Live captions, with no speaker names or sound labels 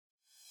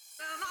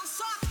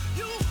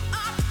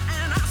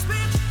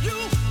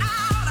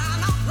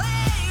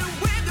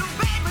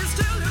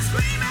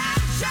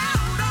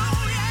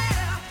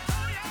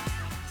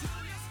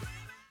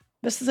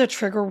This is a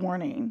trigger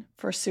warning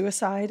for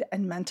suicide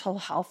and mental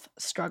health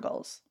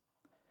struggles.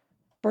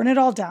 Burn It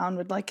All Down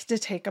would like to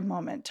take a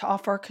moment to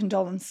offer our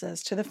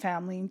condolences to the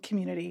family and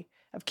community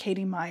of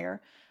Katie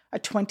Meier, a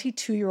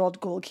 22-year-old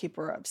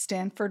goalkeeper of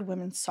Stanford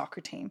women's soccer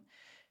team.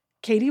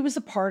 Katie was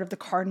a part of the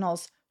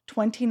Cardinals'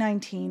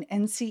 2019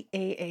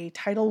 NCAA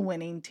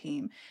title-winning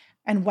team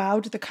and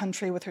wowed the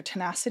country with her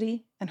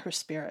tenacity and her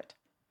spirit.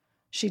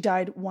 She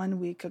died 1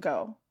 week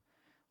ago.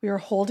 We are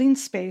holding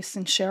space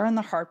and sharing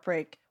the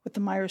heartbreak with the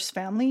Myers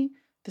family,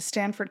 the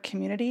Stanford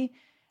community,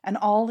 and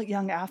all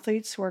young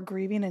athletes who are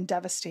grieving and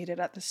devastated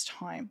at this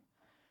time.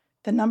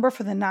 The number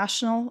for the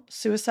National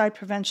Suicide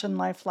Prevention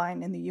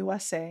Lifeline in the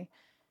USA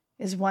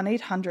is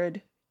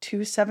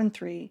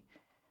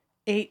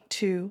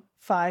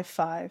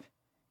 1-800-273-8255,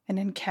 and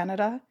in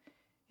Canada,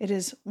 it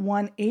is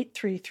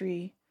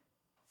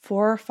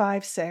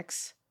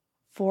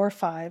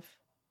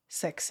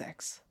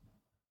 1-833-456-4566.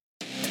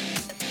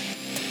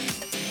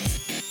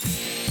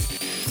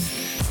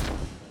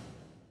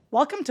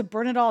 Welcome to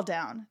Burn It All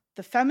Down,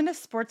 the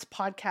feminist sports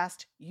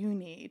podcast you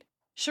need.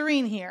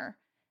 Shireen here,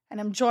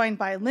 and I'm joined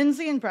by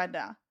Lindsay and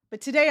Brenda.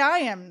 But today I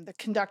am the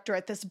conductor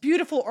at this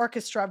beautiful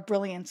orchestra of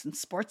brilliance in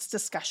sports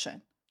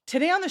discussion.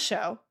 Today on the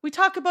show, we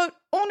talk about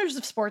owners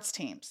of sports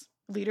teams,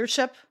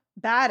 leadership,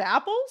 bad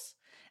apples,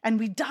 and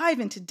we dive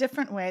into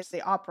different ways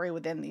they operate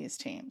within these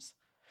teams.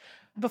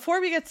 Before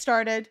we get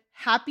started,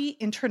 happy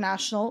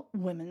International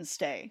Women's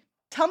Day.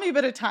 Tell me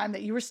about a time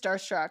that you were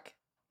starstruck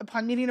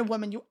upon meeting a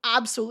woman you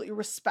absolutely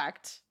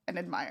respect and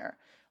admire.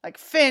 Like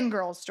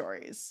fangirl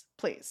stories,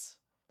 please.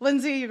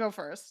 Lindsay, you go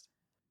first.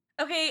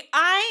 Okay,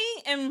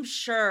 I am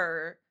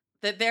sure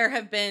that there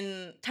have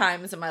been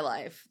times in my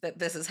life that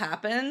this has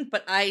happened,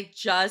 but I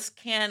just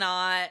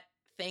cannot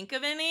think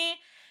of any.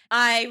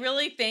 I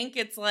really think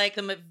it's like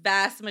the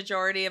vast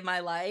majority of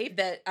my life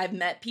that I've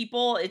met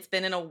people, it's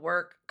been in a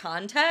work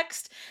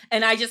context,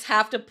 and I just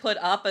have to put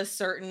up a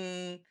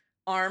certain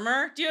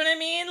armor, do you know what I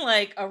mean?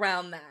 Like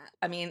around that.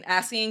 I mean,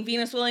 asking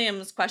Venus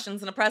Williams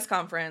questions in a press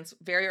conference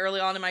very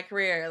early on in my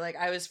career, like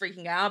I was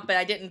freaking out, but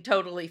I didn't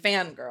totally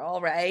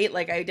fangirl, right?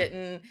 Like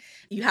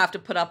you have to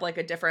put up like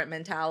a different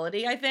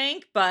mentality, I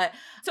think. But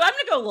so I'm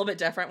going to go a little bit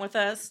different with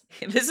this.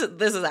 This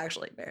is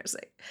actually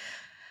embarrassing.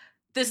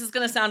 This is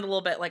going to sound a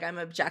little bit like I'm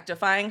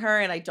objectifying her,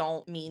 and I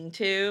don't mean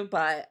to,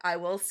 but I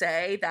will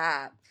say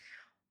that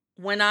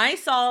when I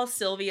saw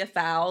Sylvia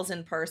Fowles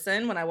in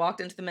person, when I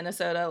walked into the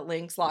Minnesota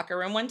Lynx locker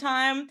room one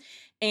time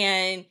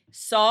and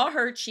saw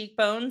her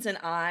cheekbones and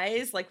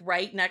eyes like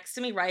right next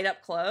to me, right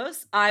up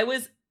close, I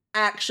was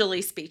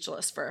actually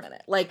speechless for a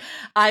minute. Like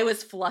I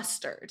was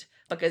flustered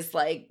because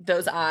like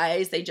those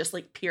eyes, they just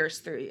like pierce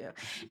through you.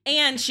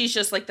 And she's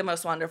just like the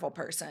most wonderful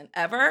person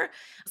ever.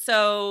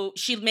 So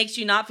she makes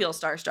you not feel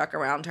starstruck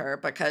around her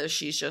because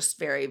she's just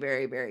very,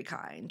 very, very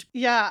kind.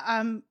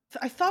 Yeah,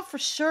 I thought for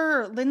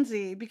sure,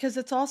 Lindsay, because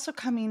it's also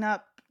coming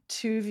up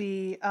to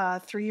the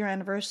 3-year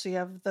anniversary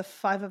of the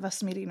 5 of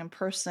us meeting in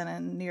person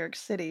in New York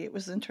City. It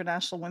was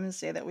International Women's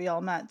Day that we all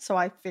met. So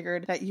I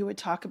figured that you would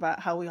talk about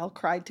how we all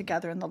cried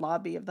together in the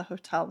lobby of the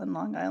hotel in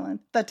Long Island.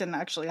 That didn't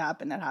actually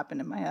happen. That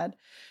happened in my head.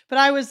 But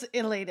I was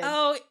elated.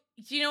 Oh,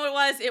 do you know what it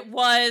was? It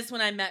was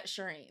when I met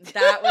Shireen.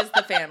 That was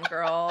the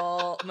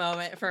fangirl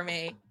moment for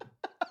me.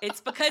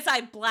 It's because I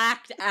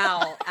blacked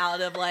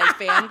out of like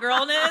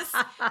fangirlness.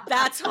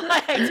 That's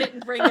why I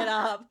didn't bring it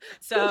up.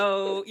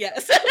 So,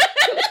 yes.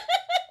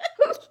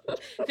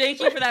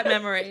 Thank you for that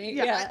memory.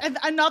 Yeah.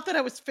 And not that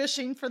I was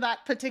fishing for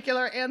that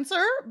particular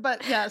answer,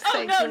 but yes.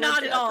 Oh, no,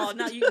 not at all.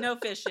 No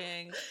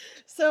fishing.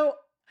 So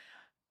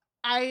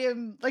I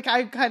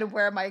kind of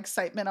wear my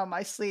excitement on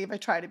my sleeve. I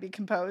try to be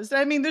composed.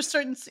 I mean, there's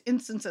certain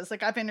instances,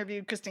 like I've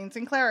interviewed Christine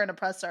Sinclair in a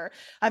presser.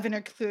 I've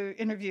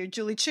interviewed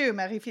Julie Chu,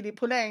 Marie-Philippe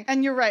Poulin.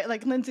 And you're right,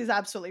 like Lindsay's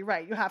absolutely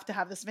right. You have to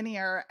have this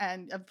veneer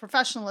and of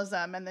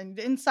professionalism. And then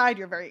inside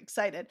you're very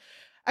excited.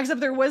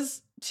 Except there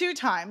was 2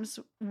 times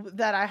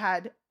that I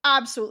had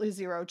absolutely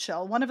zero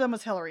chill. One of them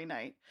was Hillary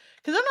Knight.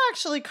 Because I don't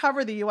actually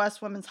cover the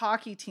U.S. women's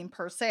hockey team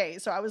per se.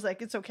 So I was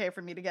like, it's okay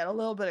for me to get a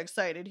little bit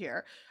excited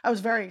here. I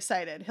was very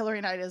excited.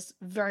 Hillary Knight is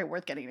very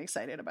worth getting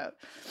excited about.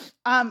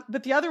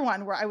 But the other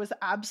one where I was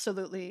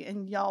absolutely,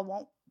 and y'all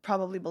won't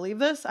probably believe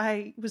this,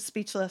 I was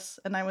speechless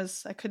and I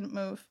couldn't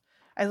move.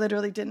 I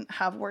literally didn't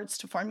have words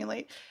to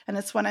formulate. And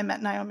it's when I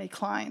met Naomi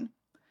Klein.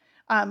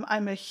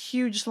 I'm a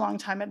huge,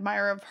 long-time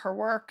admirer of her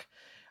work.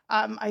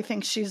 I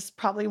think she's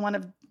probably one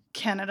of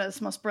Canada's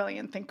most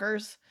brilliant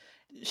thinkers.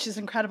 She's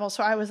incredible.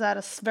 So I was at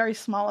a very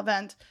small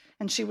event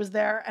and she was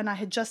there, and I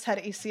had just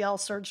had ACL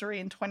surgery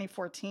in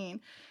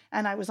 2014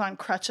 and I was on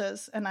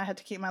crutches and I had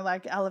to keep my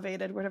leg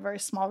elevated. We're at a very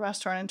small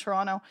restaurant in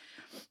Toronto.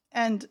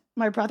 And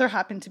my brother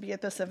happened to be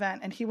at this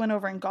event and he went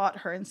over and got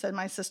her and said,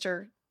 my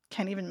sister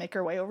can't even make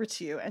her way over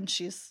to you, and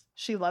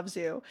she loves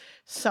you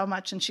so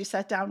much. And she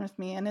sat down with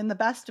me, and in the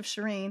best of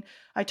Shireen,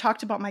 I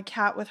talked about my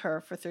cat with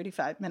her for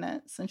 35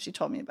 minutes, and she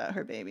told me about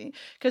her baby.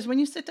 Because when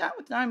you sit down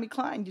with Naomi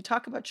Klein, you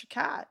talk about your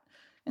cat.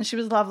 And she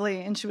was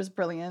lovely, and she was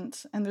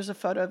brilliant, and there's a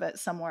photo of it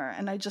somewhere,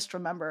 and I just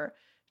remember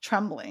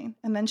trembling.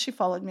 And then she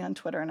followed me on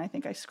Twitter, and I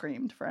think I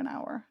screamed for an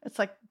hour. It's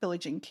like Billie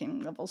Jean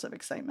King levels of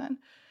excitement.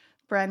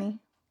 Branny?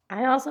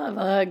 I also have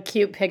a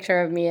cute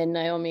picture of me and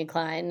Naomi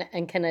Klein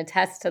and can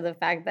attest to the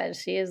fact that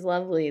she is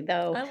lovely,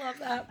 though I love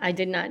that. I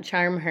did not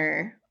charm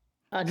her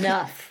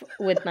enough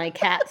with my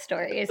cat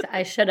stories.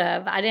 I should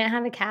have. I didn't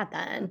have a cat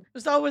then.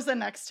 There's always the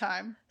next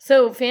time.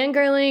 So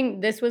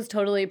fangirling, this was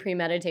totally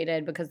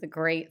premeditated because the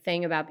great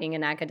thing about being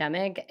an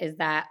academic is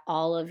that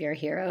all of your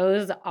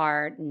heroes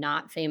are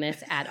not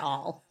famous at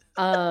all.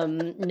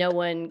 No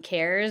one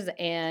cares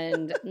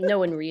and no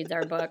one reads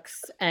our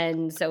books.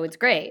 And so it's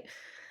great.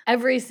 I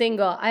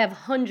have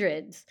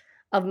hundreds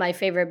of my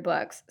favorite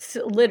books,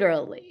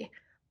 literally,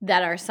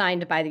 that are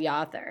signed by the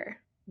author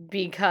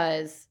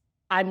because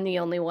I'm the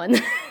only one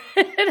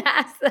that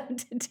asks them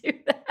to do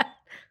that.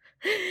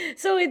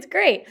 So it's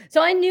great.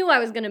 So I knew I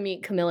was going to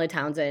meet Camilla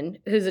Townsend,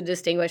 who's a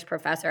distinguished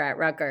professor at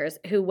Rutgers,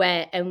 who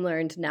went and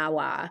learned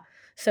Nahua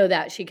so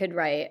that she could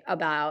write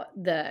about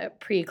the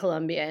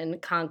pre-Columbian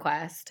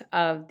conquest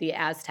of the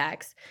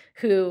Aztecs,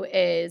 who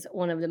is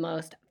one of the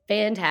most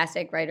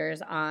fantastic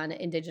writers on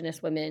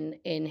Indigenous women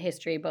in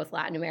history, both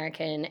Latin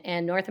American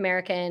and North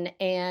American.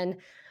 And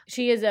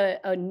she is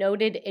a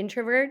noted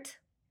introvert.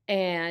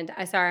 And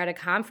I saw her at a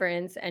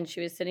conference and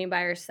she was sitting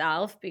by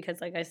herself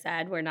because, like I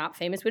said, we're not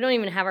famous. We don't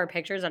even have our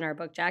pictures on our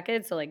book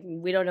jackets. So, like,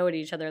 we don't know what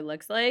each other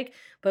looks like,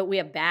 but we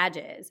have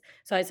badges.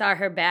 So I saw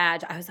her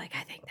badge. I was like,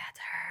 I think that's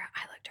her.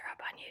 I looked her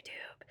up on YouTube.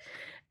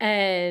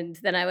 And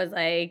then I was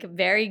like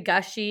very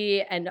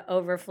gushy and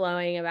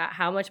overflowing about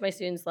how much my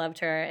students loved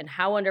her and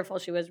how wonderful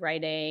she was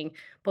writing,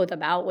 both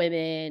about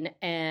women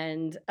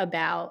and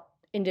about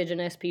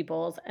Indigenous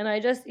peoples. And I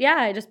just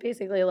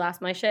basically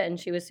lost my shit. And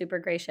she was super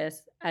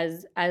gracious,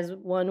 as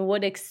one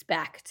would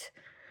expect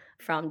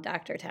from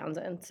Dr.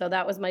 Townsend. So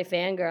that was my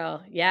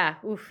fangirl. Yeah.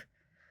 Oof.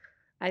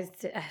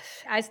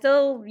 I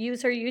still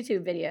use her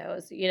YouTube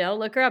videos.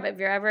 Look her up if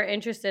you're ever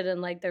interested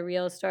in like the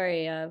real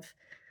story of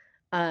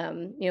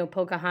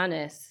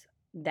Pocahontas.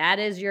 That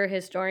is your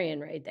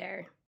historian right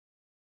there.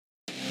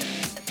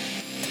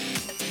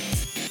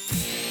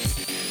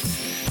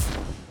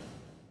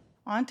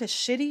 On to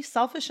shitty,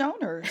 selfish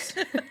owners.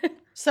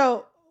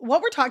 So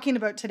what we're talking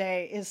about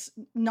today is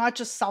not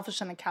just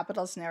selfish in a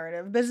capitalist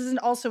narrative, but is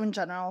also in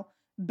general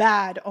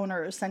bad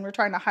owners. And we're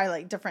trying to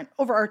highlight different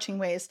overarching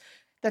ways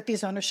that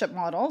these ownership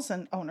models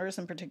and owners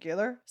in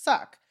particular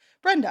suck.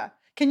 Brenda,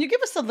 can you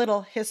give us a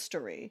little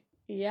history?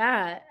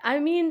 Yeah. I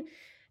mean,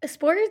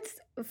 sports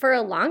for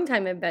a long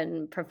time have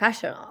been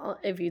professional.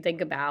 If you think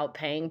about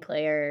paying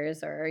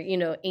players or,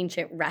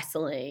 ancient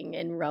wrestling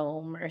in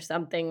Rome or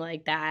something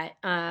like that.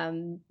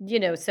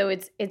 So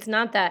it's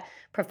not that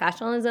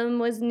professionalism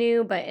was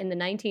new, but in the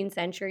 19th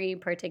century,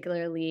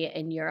 particularly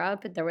in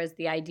Europe, there was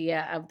the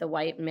idea of the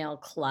white male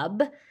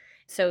club.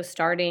 So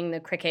starting the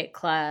cricket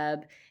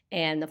club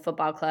and the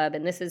football club.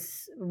 And this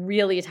is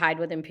really tied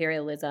with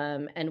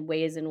imperialism and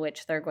ways in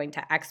which they're going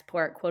to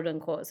export, quote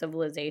unquote,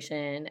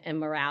 civilization and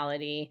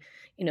morality,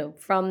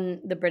 from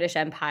the British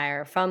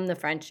Empire, from the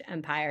French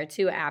Empire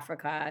to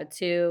Africa,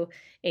 to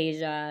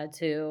Asia,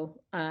 to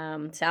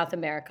South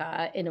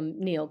America in a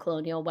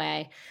neo-colonial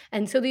way.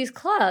 And so these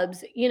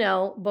clubs,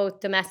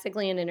 both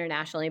domestically and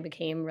internationally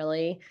became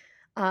really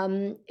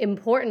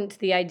important to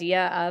the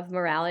idea of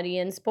morality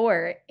in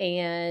sport.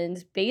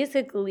 And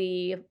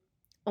basically,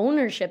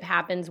 ownership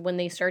happens when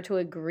they start to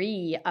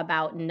agree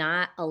about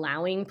not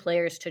allowing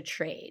players to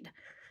trade.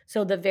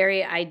 So the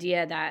very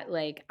idea that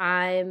like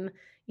I'm,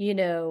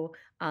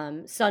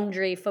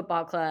 Sundry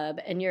Football Club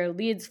and you're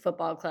Leeds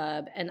Football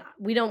Club, and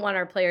we don't want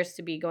our players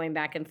to be going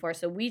back and forth.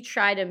 So we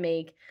try to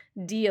make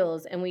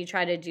deals and we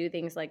try to do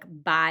things like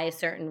buy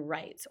certain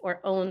rights or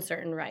own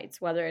certain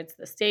rights, whether it's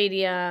the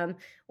stadium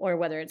or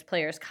whether it's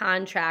players'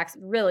 contracts.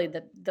 Really,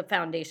 the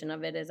foundation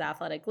of it is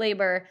athletic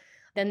labor.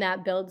 Then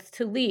that builds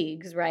to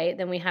leagues, right?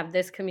 Then we have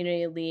this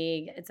community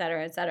league, et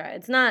cetera, et cetera.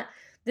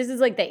 This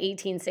is like the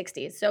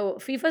 1860s. So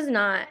FIFA's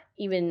not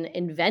even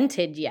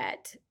invented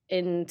yet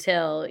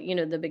until,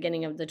 the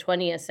beginning of the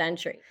 20th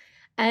century.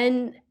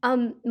 And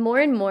more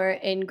and more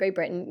in Great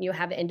Britain, you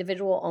have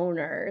individual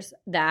owners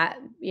that,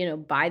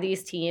 buy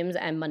these teams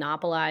and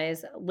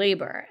monopolize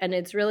labor. And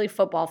it's really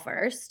football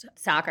first,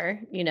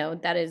 soccer,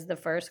 that is the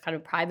first kind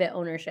of private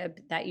ownership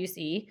that you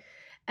see.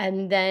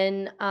 And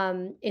then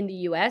in the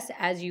U.S.,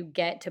 as you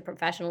get to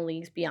professional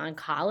leagues beyond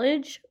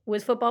college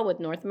with football,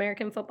 with North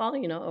American football,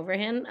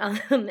 overhand,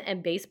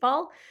 and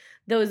baseball,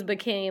 those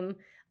became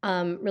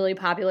really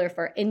popular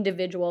for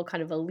individual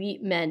kind of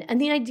elite men.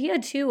 And the idea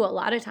too, a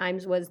lot of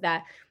times was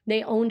that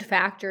they owned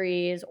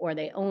factories or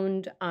they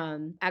owned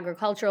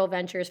agricultural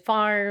ventures,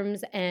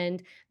 farms,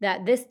 and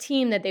that this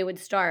team that they would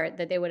start,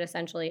 that they would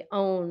essentially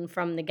own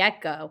from the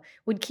get-go,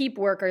 would keep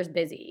workers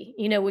busy,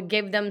 would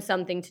give them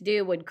something to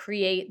do, would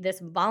create this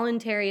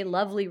voluntary,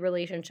 lovely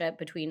relationship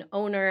between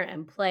owner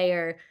and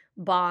player,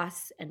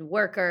 boss and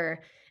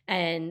worker.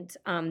 And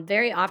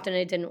very often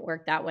it didn't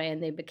work that way,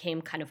 and they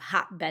became kind of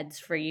hotbeds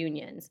for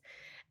unions.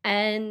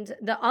 And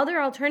the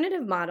other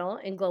alternative model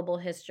in global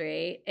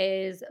history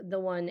is the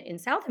one in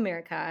South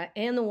America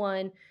and the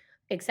one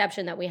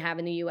exception that we have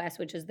in the US,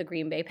 which is the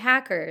Green Bay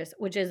Packers,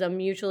 which is a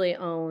mutually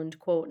owned,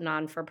 quote,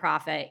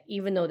 non-for-profit,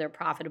 even though they're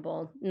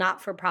profitable,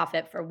 not for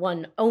profit for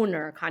one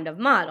owner kind of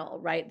model,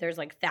 right? There's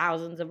like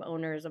thousands of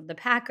owners of the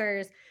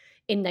Packers.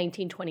 In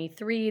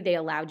 1923, they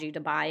allowed you to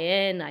buy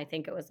in. I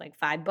think it was like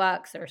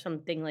 $5 or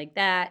something like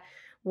that.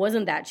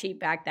 Wasn't that cheap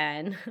back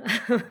then.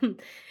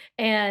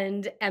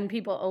 and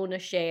people own a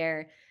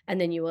share, and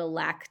then you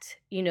elect,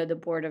 the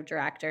board of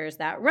directors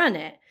that run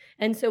it.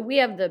 And so we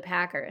have the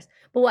Packers.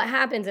 But what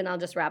happens, and I'll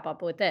just wrap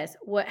up with this,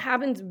 what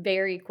happens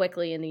very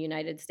quickly in the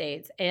United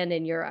States and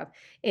in Europe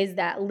is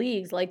that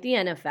leagues like the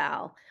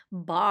NFL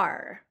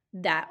bar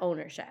that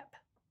ownership.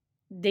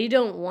 They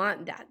don't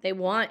want that. They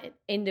want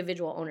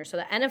individual owners. So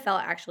the NFL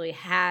actually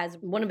has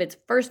one of its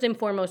first and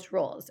foremost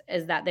rules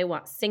is that they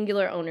want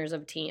singular owners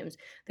of teams.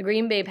 The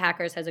Green Bay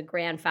Packers has a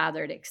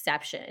grandfathered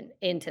exception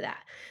into that.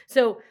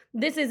 So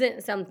this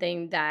isn't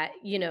something that,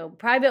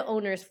 private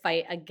owners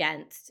fight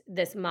against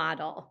this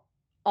model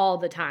all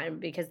the time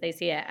because they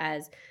see it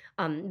as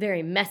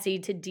very messy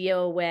to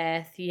deal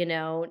with,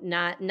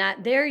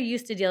 not they're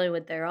used to dealing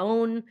with their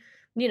own,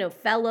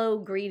 fellow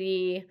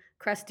greedy,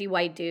 crusty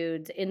white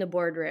dudes in the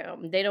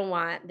boardroom. They don't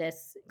want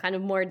this kind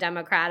of more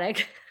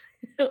democratic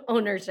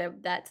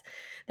ownership that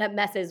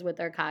messes with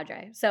their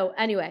cadre. So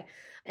anyway,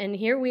 and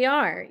here we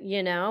are,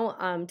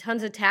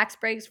 tons of tax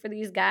breaks for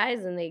these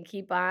guys, and they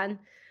keep on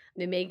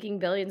making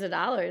billions of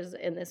dollars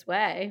in this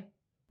way.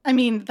 I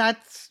mean,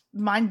 that's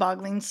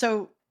mind-boggling.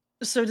 So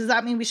does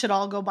that mean we should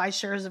all go buy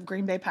shares of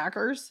Green Bay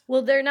Packers?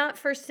 Well, they're not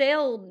for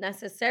sale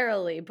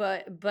necessarily,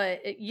 but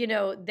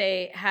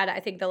they had,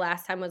 I think the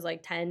last time was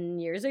like 10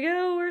 years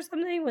ago or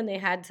something when they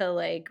had to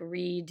like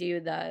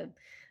redo the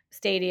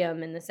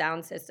stadium and the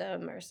sound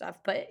system or stuff.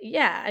 But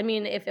yeah, I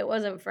mean, if it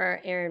wasn't for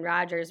Aaron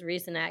Rodgers'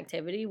 recent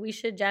activity, we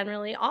should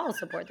generally all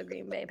support the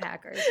Green Bay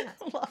Packers.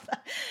 Love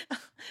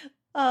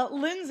that.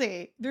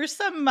 Lindsay, there's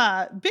some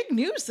big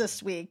news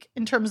this week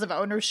in terms of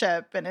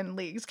ownership and in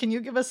leagues. Can you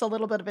give us a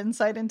little bit of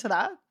insight into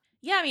that?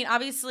 Yeah, I mean,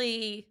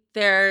 obviously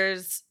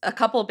there's a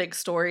couple big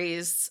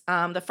stories.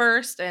 The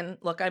first, and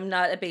look, I'm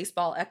not a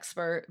baseball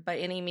expert by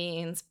any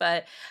means,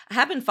 but I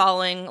have been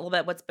following a little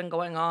bit what's been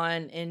going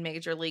on in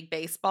Major League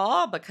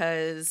Baseball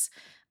because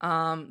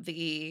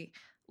the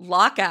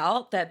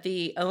lockout that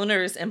the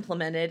owners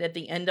implemented at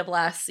the end of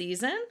last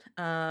season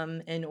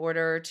in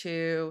order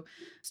to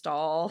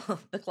stall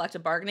the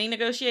collective bargaining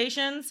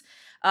negotiations.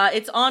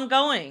 It's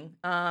ongoing,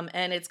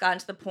 and it's gotten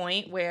to the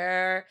point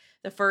where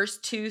the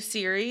first 2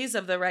 series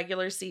of the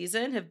regular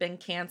season have been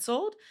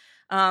canceled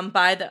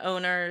by the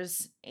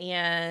owners,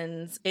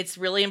 and it's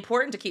really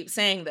important to keep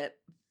saying that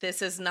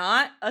this is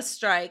not a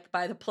strike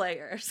by the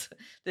players.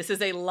 This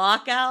is a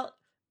lockout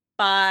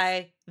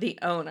by the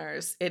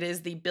owners. It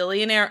is the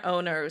billionaire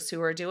owners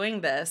who are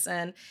doing this.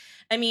 And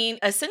I mean,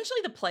 essentially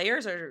the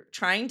players are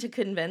trying to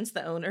convince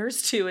the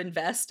owners to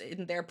invest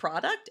in their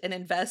product and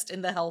invest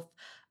in the health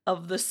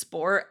of the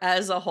sport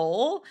as a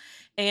whole.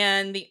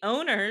 And the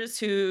owners,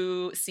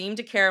 who seem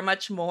to care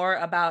much more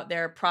about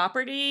their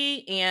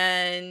property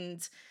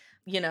and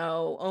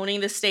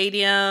owning the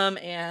stadium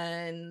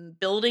and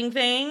building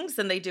things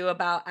than they do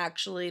about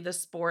actually the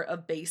sport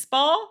of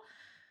baseball,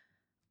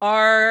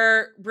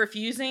 are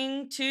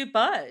refusing to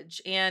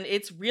budge. And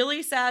it's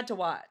really sad to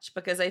watch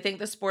because I think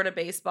the sport of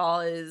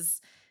baseball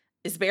is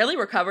barely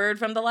recovered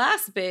from the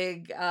last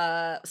big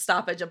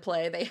stoppage of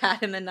play they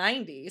had in the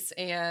 90s.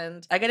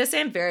 And I gotta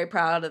say, I'm very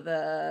proud of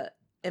the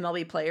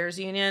MLB Players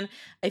Union.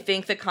 I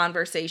think the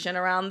conversation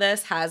around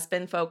this has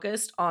been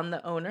focused on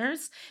the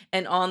owners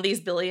and on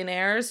these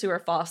billionaires who are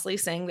falsely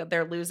saying that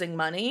they're losing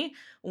money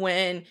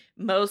when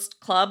most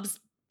clubs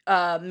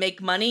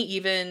make money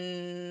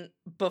even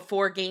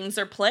before games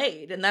are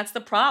played. And that's the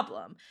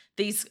problem.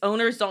 These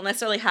owners don't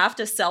necessarily have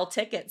to sell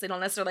tickets. They don't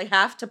necessarily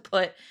have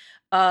to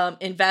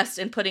invest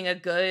in putting a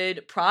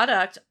good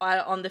product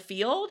on the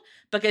field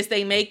because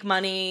they make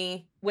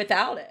money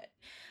without it.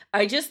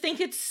 I just think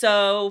it's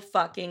so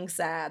fucking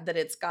sad that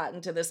it's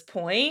gotten to this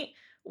point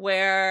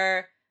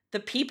where the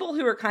people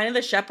who are kind of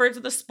the shepherds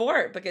of the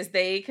sport, because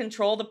they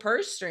control the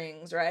purse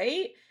strings,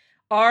 right,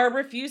 are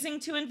refusing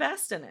to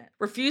invest in it,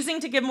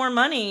 refusing to give more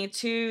money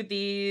to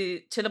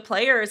the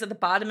players at the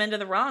bottom end of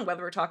the rung,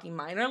 whether we're talking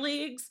minor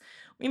leagues,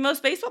 I mean,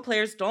 most baseball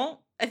players don't.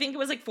 I think it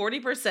was like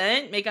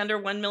 40% make under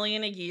 1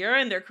 million a year,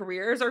 and their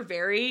careers are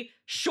very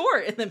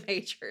short in the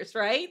majors,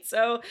 right?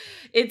 So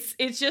it's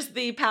just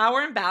the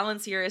power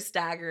imbalance here is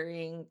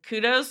staggering.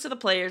 Kudos to the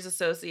Players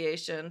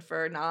Association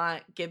for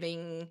not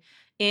giving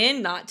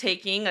in, not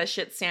taking a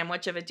shit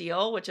sandwich of a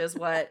deal, which is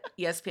what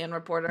ESPN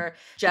reporter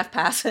Jeff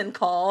Passan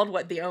called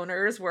what the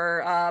owners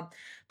were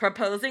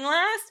proposing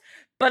last.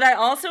 But I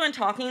also, in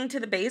talking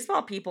to the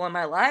baseball people in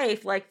my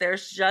life, like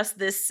there's just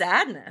this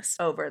sadness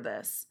over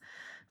this.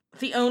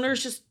 The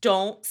owners just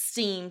don't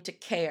seem to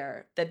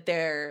care that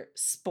their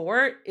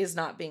sport is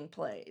not being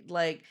played.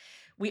 Like,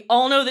 we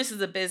all know this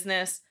is a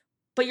business,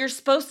 but you're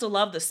supposed to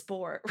love the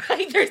sport,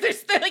 right? There's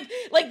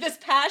like this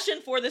passion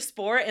for the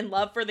sport and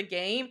love for the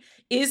game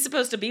is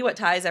supposed to be what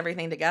ties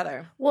everything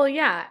together. Well,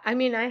 yeah. I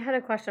mean, I had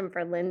a question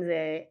for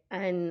Lindsay,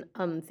 and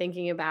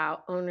thinking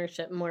about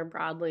ownership more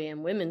broadly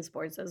in women's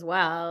sports as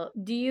well.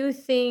 Do you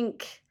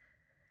think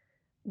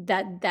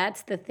that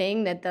that's the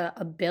thing, that the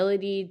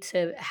ability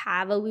to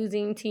have a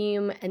losing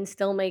team and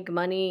still make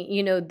money,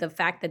 the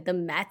fact that the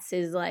Mets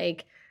is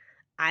like,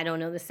 I don't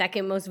know, the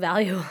second most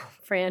valuable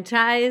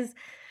franchise,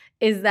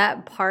 is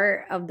that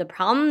part of the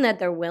problem, that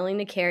they're willing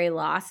to carry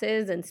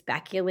losses and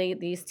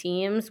speculate these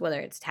teams, whether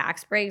it's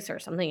tax breaks or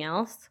something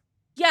else?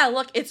 Yeah,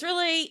 look,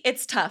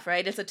 it's tough,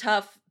 right? It's a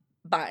tough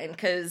bind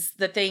because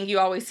the thing you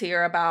always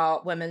hear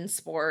about women's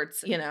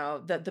sports,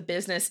 that the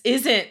business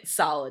isn't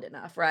solid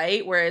enough,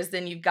 right? Whereas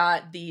then you've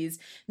got these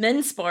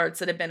men's sports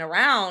that have been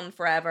around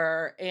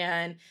forever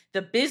and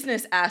the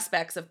business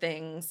aspects of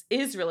things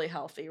is really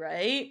healthy,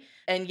 right?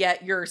 And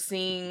yet you're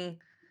seeing,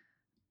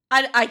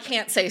 I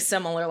can't say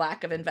similar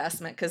lack of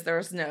investment because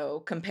there's no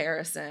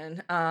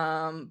comparison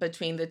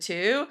between the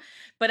two,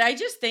 but I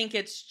just think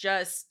it's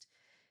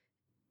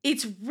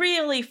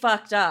really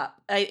fucked up.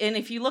 And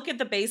if you look at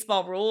the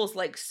baseball rules,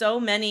 like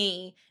so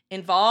many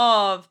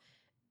involve,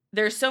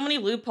 there's so many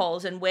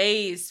loopholes and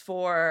ways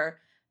for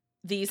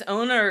these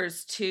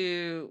owners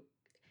to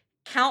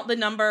count the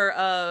number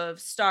of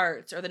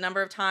starts or the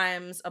number of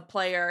times a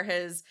player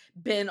has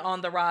been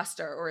on the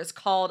roster or is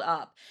called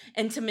up,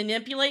 and to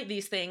manipulate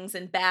these things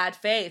in bad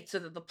faith so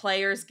that the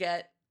players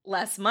get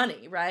less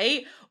money,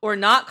 right? Or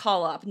not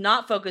call up,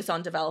 not focus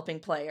on developing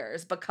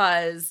players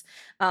because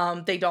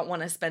they don't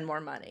want to spend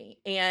more money.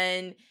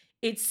 And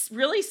it's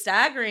really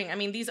staggering. I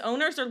mean, these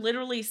owners are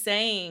literally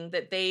saying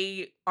that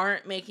they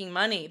aren't making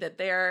money, that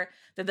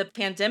the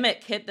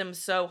pandemic hit them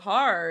so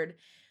hard,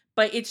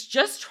 but it's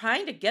just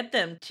trying to get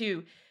them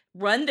to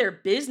run their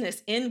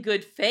business in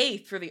good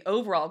faith for the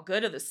overall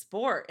good of the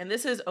sport. And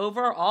this is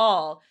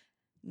overall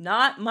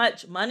not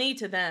much money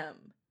to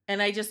them. And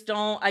I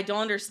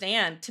don't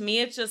understand. To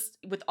me, it's just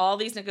with all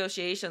these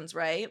negotiations,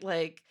 right?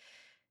 Like,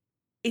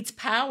 it's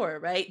power,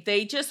 right?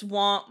 They just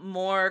want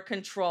more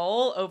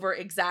control over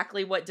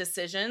exactly what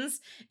decisions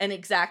and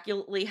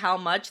exactly how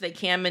much they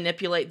can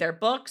manipulate their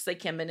books. They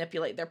can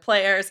manipulate their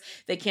players.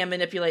 They can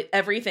manipulate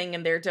everything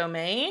in their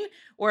domain.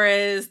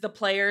 Whereas the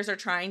players are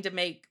trying to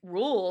make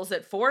rules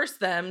that force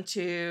them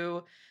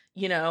to,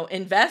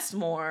 invest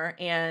more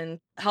and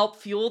help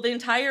fuel the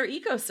entire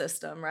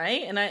ecosystem,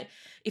 right? And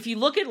if you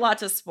look at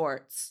lots of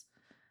sports,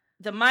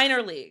 the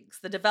minor leagues,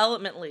 the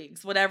development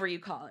leagues, whatever you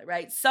call it,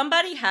 right?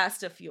 Somebody has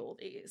to fuel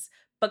these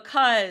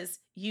because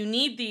you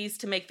need these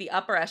to make the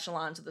upper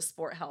echelons of the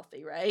sport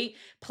healthy, right?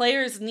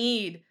 Players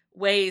need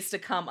ways to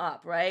come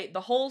up, right? The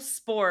whole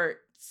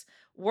sports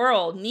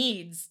world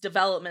needs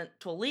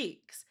developmental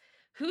leagues.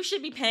 Who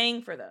should be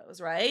paying for those,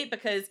 right?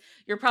 Because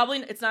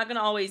it's not going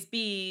to always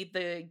be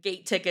the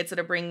gate tickets that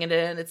are bringing it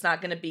in. They're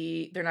not going to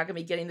be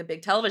getting the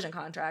big television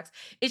contracts.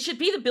 It should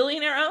be the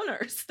billionaire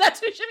owners. That's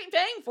who should be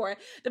paying for it.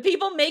 The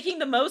people making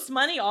the most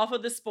money off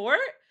of the sport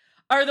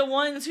are the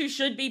ones who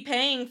should be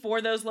paying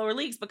for those lower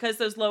leagues, because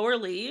those lower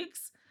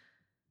leagues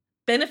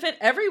benefit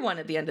everyone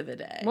at the end of the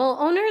day. Well,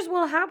 owners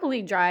will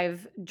happily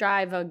drive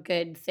a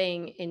good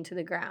thing into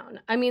the ground.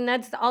 I mean,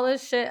 that's all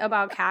this shit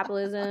about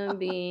capitalism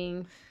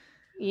being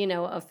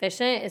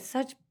efficient. It's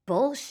such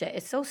bullshit.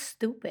 It's so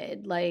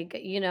stupid. Like,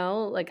 we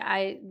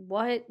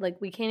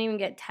can't even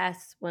get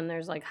tests when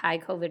there's like high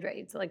COVID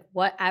rates, like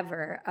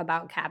whatever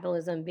about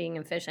capitalism being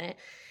efficient.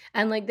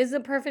 And like, this is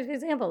a perfect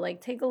example. Like,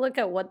 take a look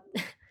at what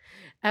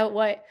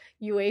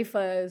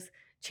UEFA's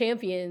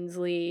Champions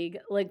League,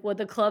 like what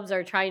the clubs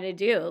are trying to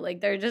do. Like,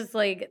 they're just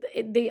like,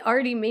 they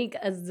already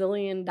make $1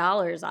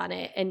 zillion on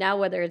it. And now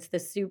whether it's the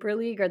Super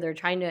League or they're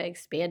trying to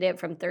expand it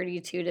from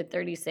 32 to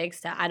 36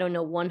 to, I don't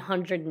know,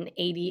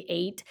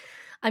 188.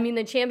 I mean,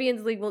 the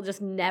Champions League will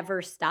just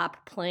never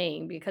stop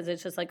playing because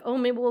it's just like, oh,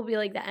 maybe we'll be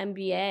like the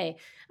NBA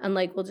and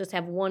like we'll just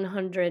have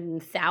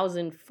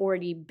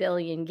 140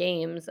 billion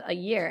games a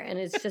year. And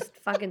it's just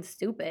fucking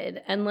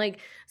stupid. And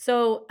like,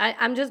 so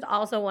I'm just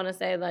also want to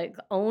say, like,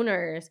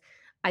 owners,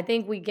 I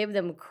think we give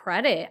them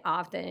credit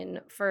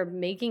often for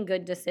making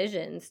good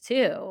decisions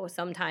too.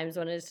 Sometimes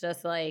when it's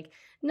just like,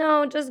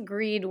 no, just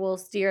greed will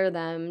steer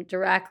them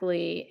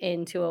directly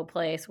into a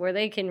place where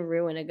they can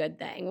ruin a good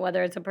thing,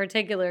 whether it's a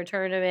particular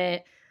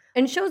tournament,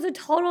 and shows a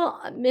total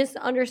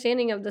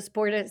misunderstanding of the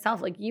sport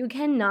itself. Like, you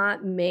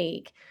cannot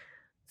make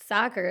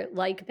soccer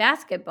like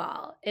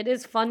basketball. It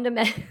is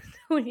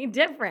fundamentally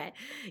different.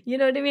 You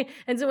know what I mean?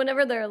 And so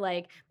whenever they're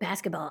like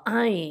basketball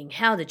eyeing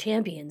how the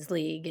Champions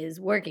League is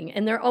working,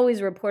 and they're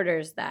always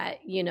reporters that,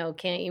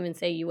 can't even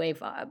say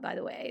UEFA, by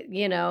the way,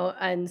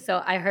 and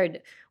so I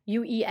heard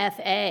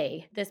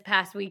UEFA this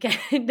past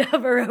weekend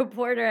of a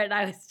reporter, and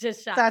I was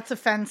just shocked. That's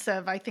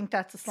offensive. I think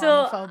that's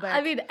So, Islamophobic.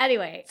 I mean,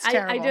 anyway, It's I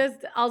terrible.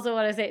 just also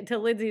want to say to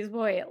Lindsay's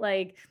point,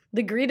 like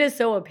the greed is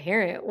so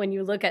apparent when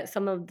you look at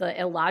some of the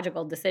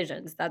illogical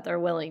decisions that they're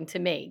willing to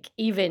make,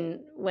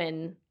 even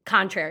when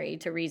contrary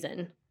to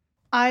reason.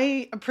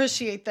 I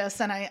appreciate this,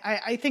 and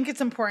I think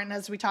it's important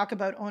as we talk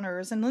about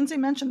owners, and Lindsay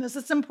mentioned this,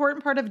 it's an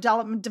important part of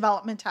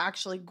development to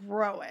actually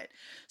grow it.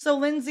 So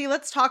Lindsay,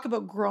 let's talk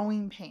about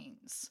growing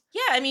pains. Yeah,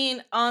 I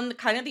mean, on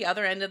kind of the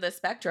other end of the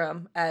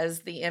spectrum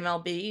as the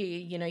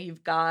MLB,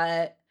 you've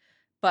got,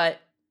 but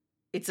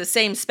it's the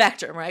same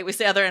spectrum, right? We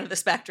say other end of the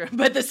spectrum,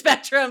 but the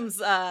spectrum's,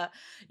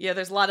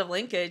 there's a lot of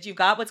linkage. You've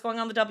got what's going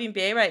on in the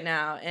WNBA right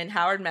now, and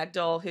Howard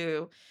Megdal,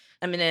 who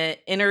I'm going to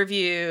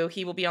interview.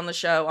 He will be on the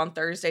show on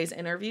Thursday's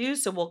interview.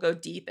 So we'll go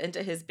deep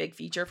into his big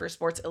feature for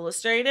Sports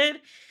Illustrated,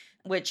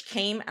 which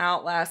came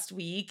out last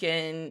week.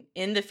 And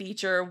in the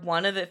feature,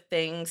 one of the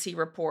things he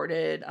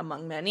reported,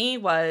 among many,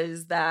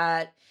 was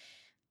that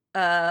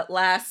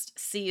last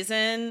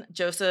season,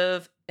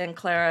 Joseph and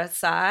Clara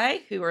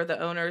Tsai, who are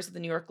the owners of the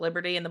New York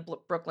Liberty and the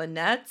Brooklyn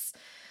Nets,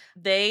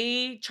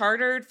 they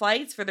chartered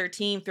flights for their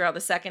team throughout the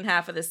second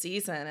half of the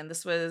season. And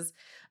this was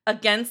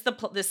against the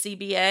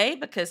CBA,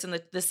 because in the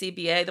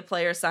CBA, the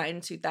player signed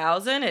in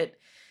 2000, it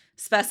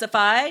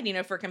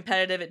specified, for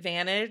competitive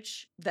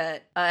advantage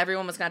that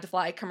everyone was going to have to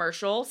fly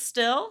commercial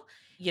still.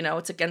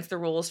 It's against the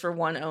rules for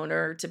one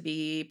owner to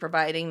be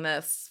providing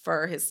this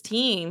for his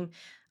team.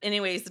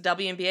 Anyways, the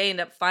WNBA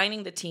ended up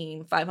fining the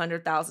team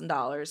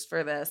 $500,000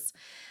 for this.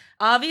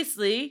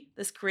 Obviously,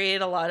 this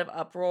created a lot of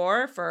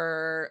uproar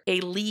for a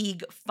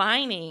league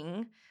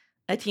fining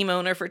a team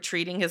owner for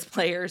treating his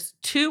players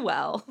too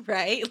well,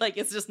 right? Like,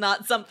 it's just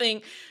not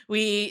something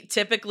we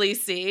typically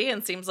see,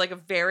 and seems like a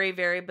very,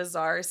 very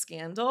bizarre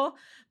scandal.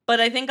 But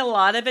I think a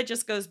lot of it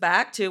just goes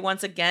back to,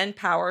 once again,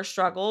 power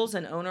struggles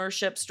and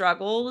ownership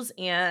struggles,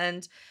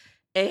 and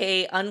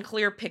a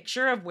unclear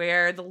picture of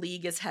where the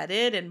league is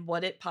headed and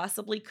what it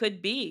possibly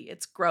could be.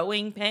 It's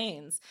growing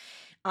pains.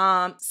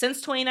 Since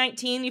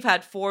 2019, you've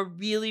had 4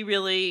 really,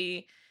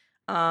 really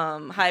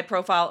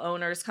high-profile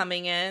owners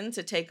coming in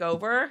to take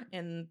over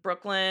in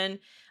Brooklyn,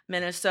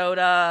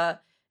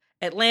 Minnesota,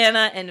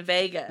 Atlanta, and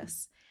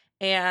Vegas.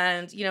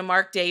 And,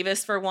 Mark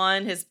Davis, for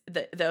one,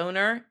 the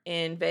owner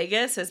in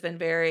Vegas, has been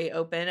very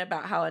open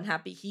about how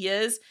unhappy he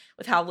is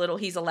with how little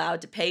he's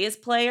allowed to pay his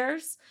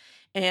players,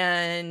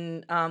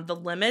 and the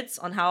limits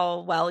on how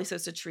well he's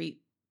supposed to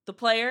treat the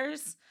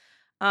players.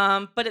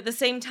 But at the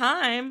same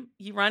time,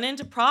 you run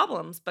into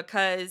problems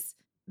because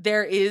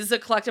there is a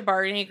collective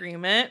bargaining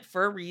agreement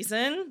for a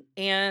reason,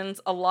 and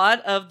a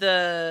lot of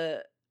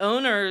the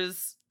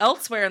owners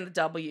elsewhere in the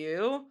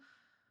W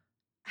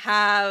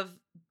have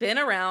been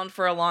around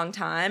for a long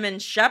time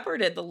and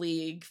shepherded the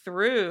league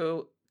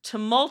through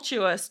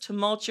tumultuous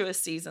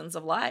seasons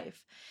of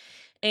life.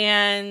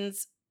 And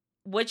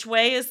which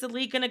way is the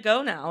league going to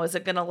go now? Is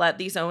it going to let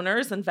these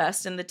owners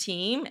invest in the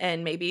team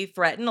and maybe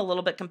threaten a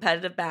little bit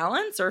competitive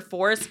balance, or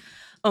force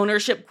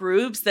ownership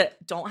groups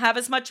that don't have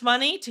as much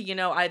money to,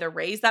 either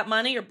raise that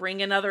money or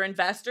bring in other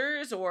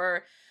investors,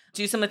 or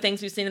do some of the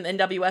things we've seen in the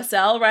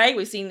NWSL, right?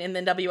 We've seen in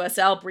the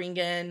NWSL bring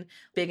in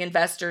big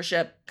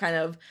investorship kind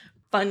of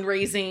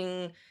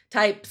fundraising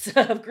types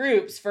of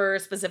groups for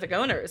specific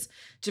owners.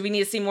 Do we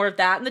need to see more of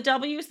that in the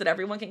W so that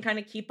everyone can kind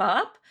of keep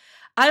up?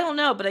 I don't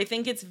know, but I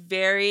think it's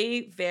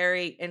very,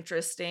 very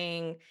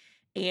interesting.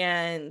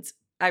 And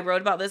I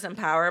wrote about this in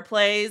Power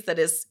Plays, that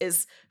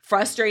is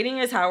frustrating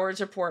as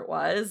Howard's report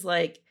was.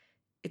 Like,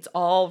 it's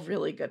all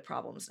really good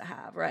problems to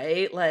have,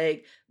 right?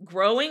 Like,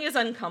 growing is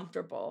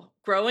uncomfortable.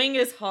 Growing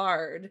is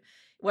hard.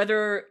 I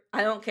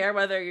don't care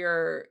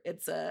whether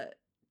it's a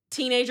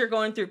teenager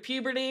going through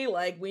puberty.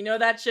 Like, we know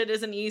that shit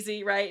isn't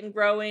easy, right? And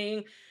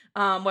growing,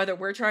 whether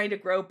we're trying to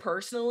grow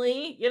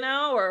personally,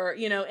 or,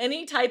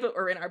 any type of,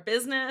 or in our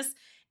business,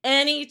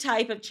 any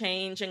type of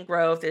change and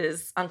growth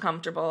is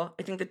uncomfortable.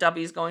 I think the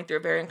W is going through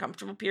a very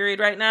uncomfortable period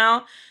right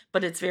now,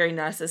 but it's very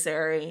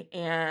necessary.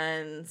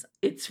 And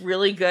it's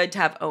really good to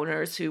have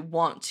owners who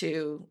want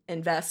to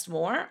invest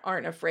more,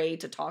 aren't afraid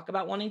to talk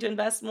about wanting to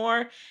invest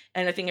more.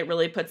 And I think it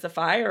really puts the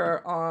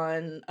fire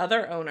on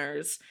other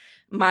owners.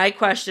 My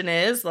question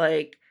is,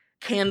 like,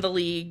 can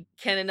they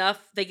get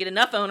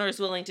enough owners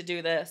willing to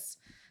do this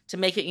to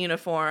make it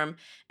uniform?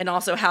 And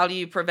also, how do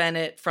you prevent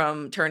it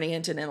from turning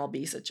into an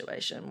MLB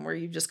situation where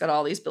you've just got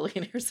all these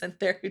billionaires in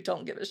there who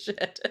don't give a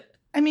shit?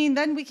 I mean,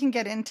 then we can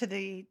get into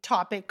the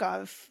topic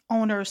of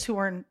owners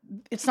who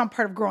it's not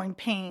part of growing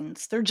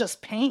pains. They're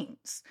just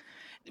pains.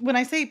 When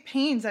I say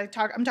pains, I'm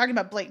talking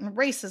about blatant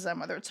racism,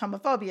 whether it's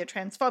homophobia,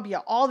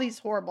 transphobia, all these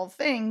horrible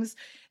things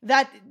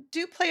that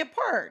do play a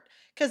part.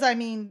 Because I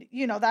mean,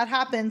 that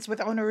happens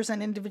with owners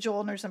and individual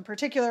owners in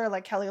particular,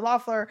 like Kelly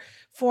Loeffler,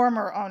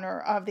 former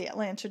owner of the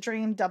Atlanta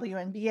Dream,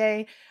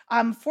 WNBA.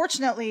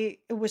 Fortunately,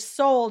 it was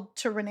sold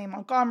to Renee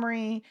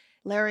Montgomery,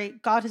 Larry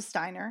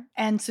Gottesdiener,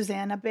 and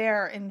Susanna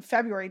Baer in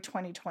February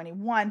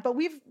 2021. But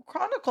we've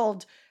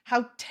chronicled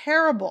how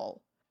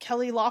terrible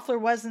Kelly Loeffler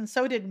was, and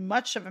so did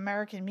much of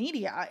American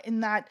media, in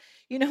that,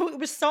 it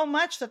was so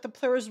much that the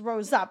players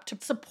rose up to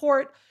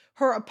support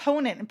her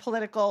opponent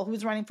who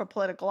was running for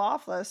political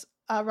office,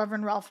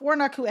 Reverend Ralph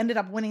Warnock, who ended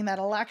up winning that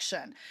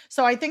election.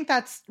 So I think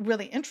that's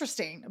really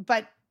interesting.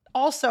 But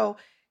also,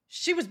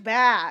 she was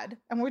bad.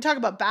 And when we talk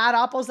about bad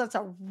apples, that's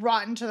a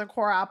rotten to the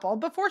core apple.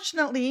 But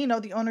fortunately,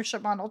 the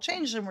ownership model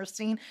changed, and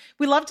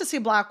we love to see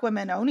Black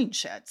women owning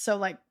shit. So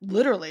like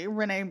literally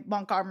Renee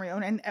Montgomery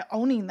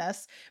owning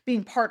this,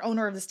 being part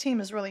owner of this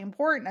team is really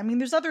important. I mean,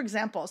 there's other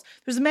examples.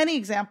 There's many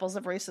examples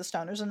of racist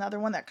owners. Another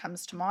one that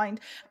comes to mind,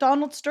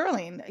 Donald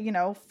Sterling,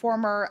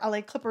 former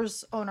LA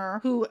Clippers owner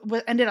who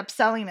ended up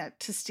selling it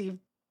to Steve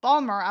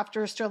Ballmer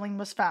after Sterling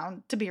was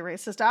found to be a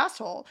racist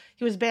asshole.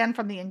 He was banned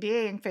from the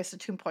NBA and faced a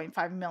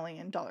 $2.5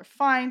 million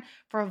fine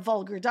for a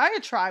vulgar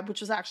diatribe, which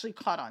was actually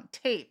caught on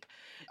tape.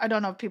 I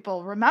don't know if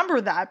people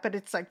remember that, but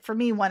it's like, for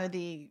me, one of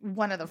the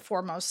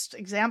foremost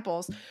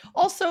examples.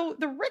 Also,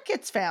 the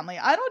Ricketts family.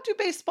 I don't do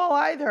baseball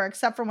either,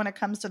 except for when it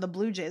comes to the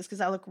Blue Jays, because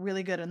I look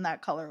really good in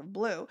that color of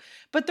blue.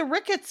 But the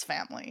Ricketts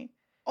family,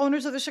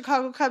 owners of the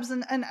Chicago Cubs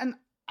and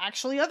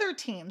actually other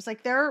teams,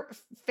 like, they're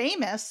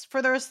famous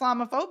for their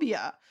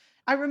Islamophobia.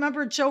 I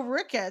remember Joe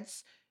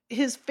Ricketts,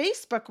 his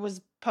Facebook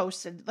was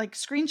posted, like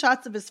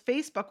screenshots of his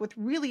Facebook with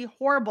really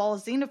horrible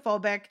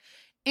xenophobic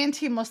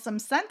anti-Muslim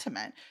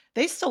sentiment.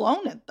 They still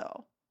own it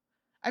though.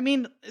 I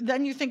mean,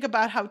 then you think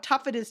about how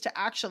tough it is to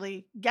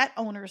actually get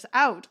owners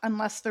out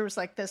unless there's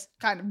like this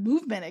kind of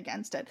movement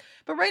against it.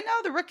 But right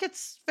now, the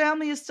Ricketts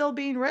family is still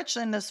being rich,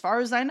 and as far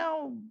as I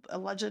know,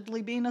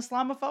 allegedly being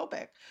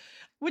Islamophobic.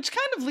 Which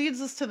kind of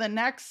leads us to the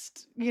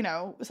next,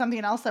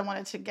 something else I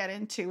wanted to get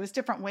into is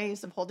different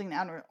ways of holding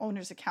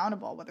owners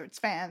accountable, whether it's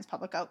fans,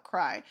 public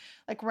outcry.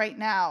 Like right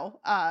now,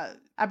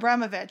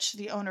 Abramovich,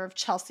 the owner of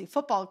Chelsea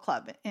Football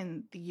Club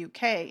in the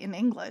UK, in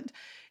England,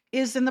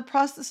 is in the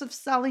process of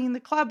selling the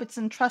club. It's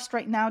in trust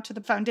right now to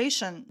the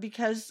foundation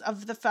because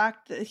of the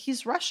fact that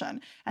he's Russian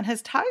and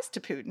has ties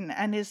to Putin,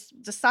 and has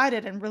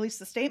decided and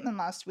released a statement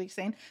last week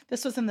saying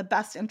this was in the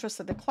best interest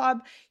of the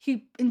club.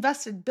 He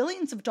invested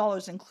billions of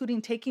dollars,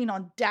 including taking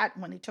on debt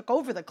when he took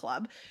over the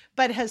club,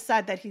 but has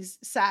said that he's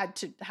sad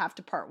to have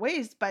to part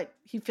ways, but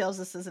he feels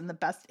this is in the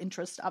best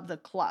interest of the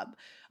club.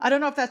 I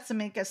don't know if that's to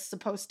make us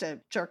supposed to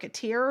jerk a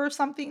tear or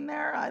something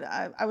there.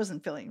 I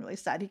wasn't feeling really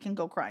sad. He can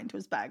go cry into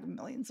his bag of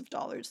millions of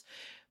dollars.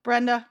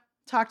 Brenda,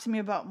 talk to me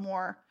about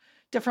more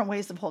different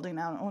ways of holding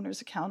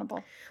owners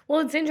accountable. Well,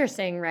 it's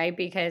interesting, right?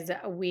 Because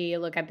we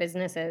look at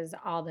businesses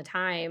all the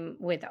time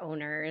with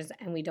owners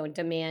and we don't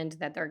demand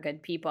that they're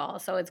good people.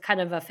 So it's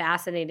kind of a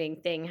fascinating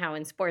thing how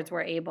in sports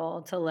we're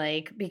able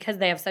to, because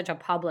they have such a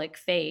public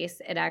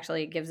face, it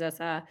actually gives us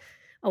a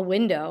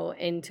window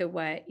into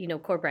what,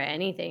 corporate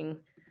anything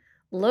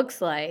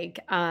looks like.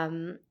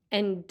 And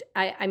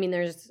I mean,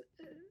 there's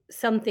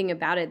something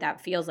about it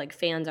that feels like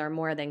fans are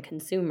more than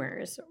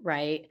consumers,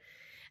 right?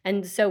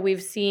 And so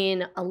we've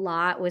seen a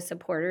lot with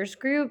supporters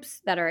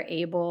groups that are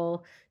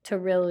able to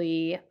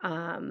really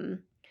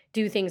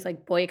do things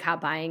like boycott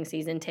buying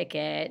season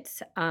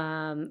tickets,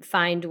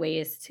 find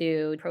ways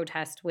to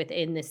protest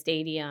within the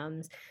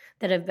stadiums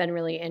that have been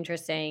really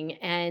interesting.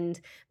 And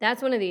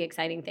that's one of the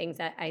exciting things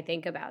that I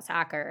think about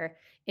soccer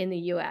in the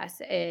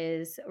US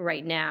is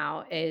right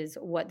now is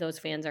what those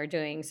fans are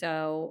doing.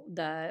 So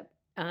the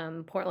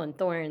Portland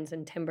Thorns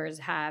and Timbers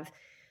have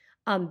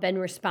been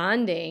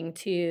responding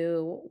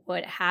to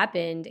what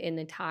happened in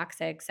the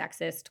toxic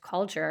sexist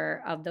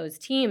culture of those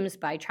teams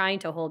by trying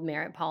to hold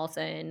Merritt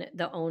Paulson,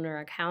 the owner,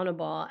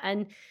 accountable.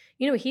 And,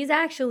 he's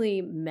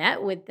actually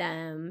met with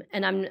them,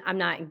 and I'm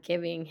not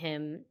giving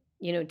him,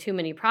 too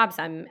many props.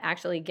 I'm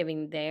actually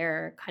giving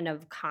their kind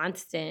of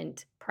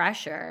constant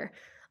pressure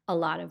a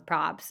lot of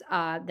props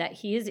that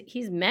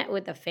he's met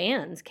with the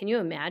fans. Can you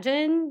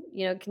imagine?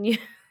 Can you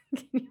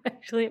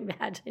actually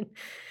imagine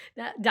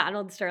that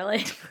Donald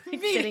Sterling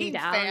sitting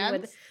down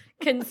fans with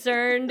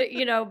concerned,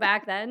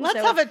 back then. Let's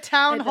have a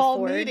town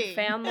hall meeting.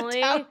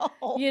 Family, and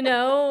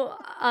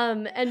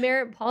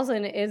Merritt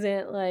Paulson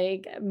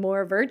isn't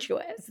more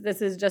virtuous.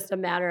 This is just a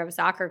matter of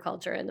soccer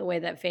culture and the way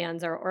that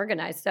fans are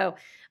organized. So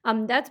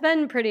that's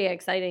been pretty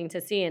exciting to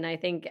see. And I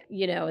think,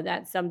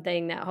 that's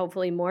something that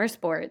hopefully more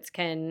sports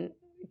can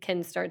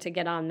start to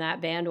get on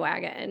that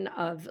bandwagon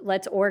of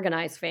let's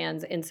organize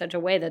fans in such a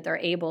way that they're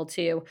able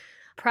to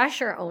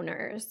pressure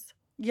owners.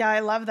 Yeah,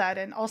 I love that.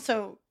 And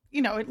also,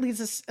 it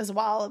leads us as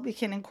well, we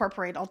can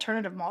incorporate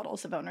alternative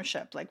models of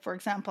ownership. Like, for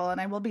example, and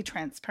I will be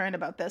transparent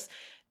about this,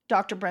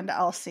 Dr. Brenda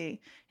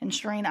Elsey and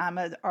Shireen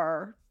Ahmed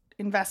are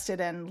invested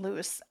in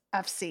Lewis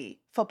FC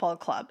football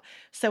club.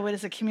 So it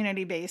is a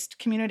community-based,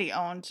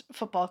 community-owned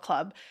football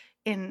club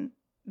in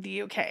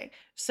the UK.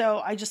 So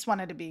I just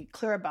wanted to be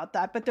clear about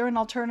that. But they're an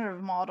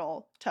alternative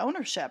model to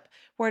ownership,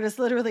 where it is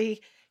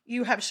literally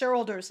you have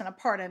shareholders and a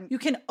part, and you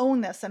can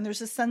own this. And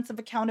there's a sense of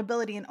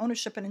accountability and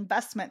ownership and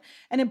investment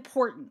and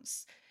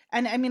importance.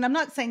 And I mean, I'm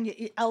not saying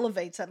it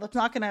elevates it. I'm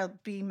not going to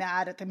be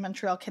mad at the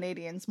Montreal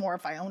Canadiens more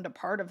if I owned a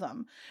part of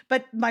them.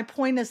 But my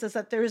point is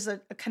that there's a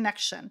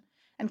connection,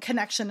 and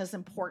connection is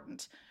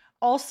important.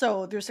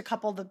 Also, there's a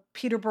couple, the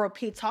Peterborough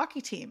Petes hockey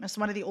team is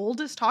one of the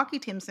oldest hockey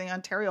teams in the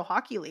Ontario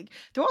Hockey League.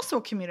 They're also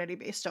a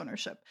community-based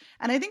ownership.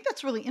 And I think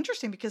that's really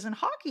interesting because in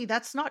hockey,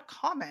 that's not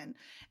common.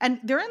 And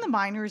they're in the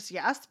minors,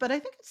 yes, but I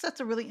think it sets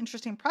a really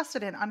interesting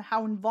precedent on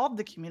how involved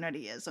the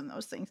community is in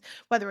those things,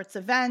 whether it's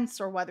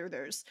events or whether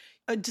there's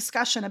a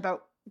discussion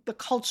about the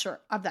culture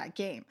of that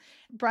game.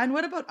 Brian,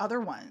 what about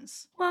other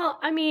ones? Well,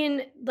 I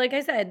mean, like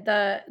I said,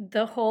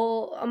 the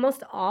whole,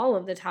 almost all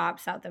of the top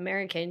South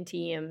American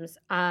teams,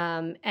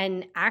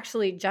 and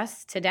actually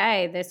just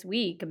today, this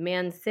week,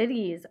 Man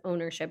City's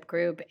ownership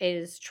group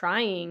is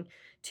trying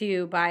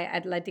to buy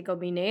Atlético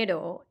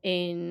Mineiro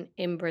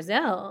in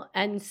Brazil.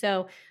 And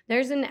so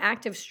there's an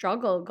active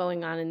struggle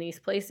going on in these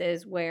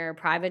places where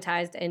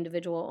privatized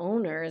individual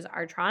owners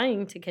are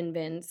trying to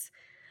convince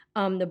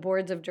the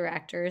boards of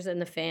directors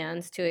and the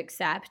fans to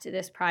accept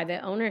this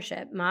private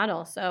ownership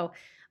model. So,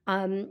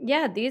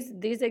 yeah,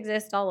 these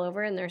exist all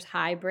over, and there's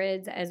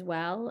hybrids as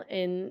well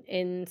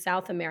in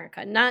South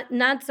America.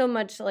 Not so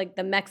much like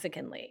the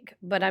Mexican League,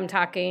 but I'm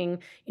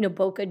talking,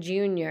 Boca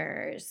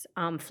Juniors,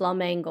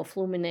 Flamengo,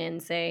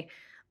 Fluminense,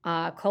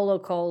 Colo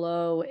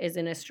Colo is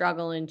in a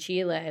struggle in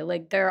Chile.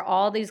 Like, there are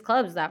all these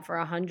clubs that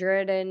for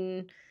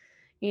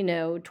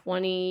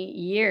 20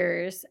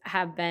 years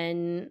have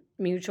been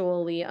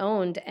mutually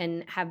owned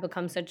and have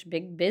become such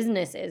big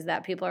businesses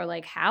that people are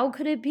like, how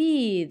could it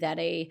be that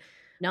a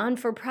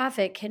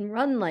non-for-profit can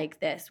run like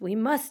this? We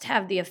must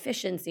have the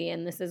efficiency.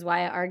 And this is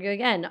why I argue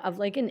again of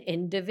like an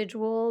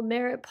individual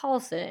Merritt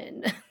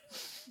Paulson.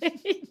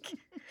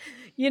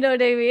 You know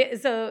what I mean?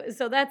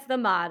 So that's the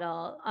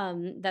model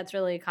that's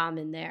really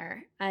common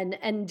there.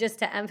 And just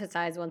to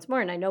emphasize once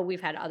more, and I know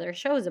we've had other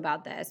shows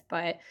about this,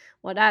 but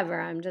whatever,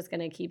 I'm just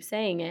going to keep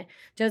saying it.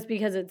 Just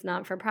because it's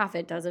not for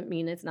profit doesn't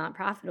mean it's not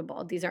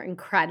profitable. These are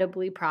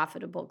incredibly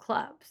profitable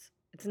clubs.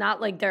 It's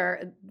not like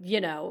they're,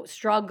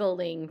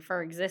 struggling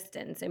for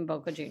existence in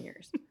Boca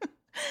Juniors.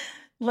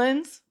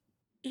 Linz?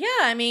 Yeah,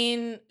 I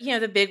mean,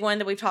 the big one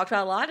that we've talked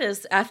about a lot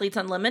is Athletes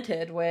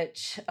Unlimited,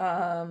 which,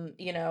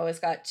 has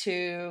got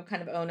two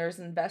kind of owners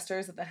and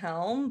investors at the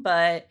helm,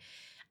 but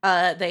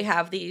they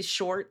have these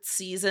short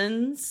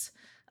seasons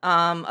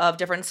of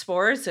different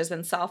sports. There's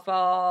been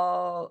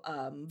softball,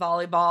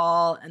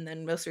 volleyball, and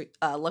then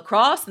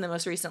lacrosse, and then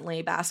most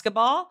recently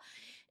basketball.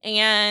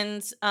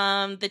 And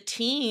the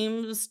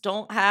teams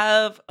don't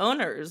have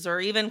owners or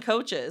even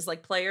coaches.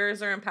 Like,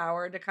 players are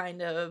empowered to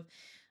kind of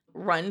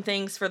run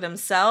things for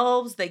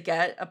themselves. They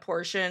get a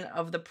portion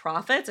of the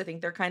profits. I think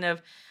they're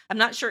I'm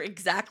not sure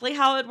exactly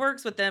how it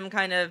works with them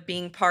kind of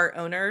being part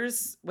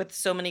owners with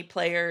so many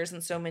players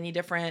and so many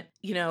different,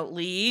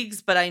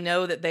 leagues, but I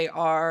know that they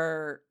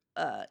are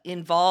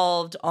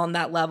involved on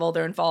that level.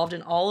 They're involved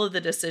in all of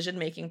the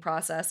decision-making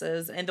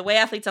processes. And the way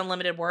Athletes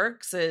Unlimited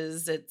works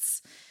is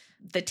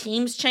the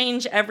teams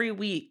change every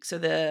week. So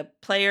the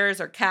players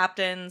are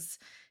captains.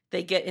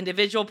 They get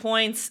individual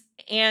points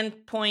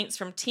and points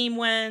from team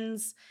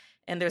wins.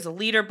 And there's a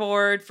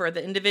leaderboard for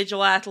the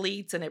individual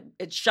athletes, and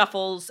it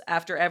shuffles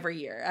after every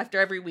year, after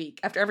every week.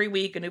 After every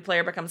week, a new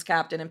player becomes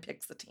captain and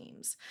picks the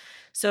teams.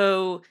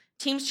 So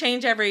teams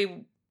change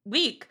every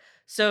week,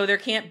 so there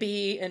can't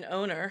be an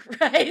owner,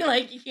 right?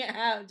 Like, you can't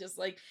have just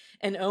like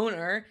an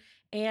owner.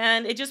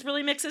 And it just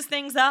really mixes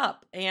things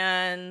up.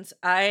 And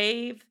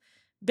I've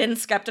been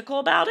skeptical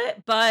about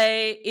it, but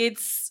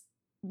it's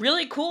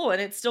really cool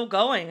and it's still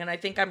going. And I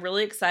think I'm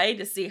really excited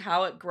to see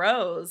how it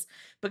grows,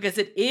 because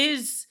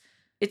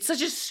it's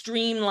such a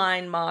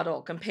streamlined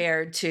model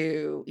compared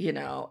to,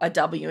 a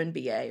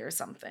WNBA or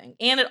something.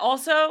 And it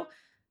also,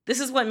 this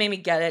is what made me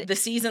get it. The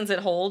seasons it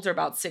holds are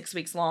about 6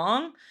 weeks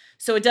long.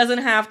 So it doesn't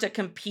have to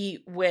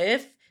compete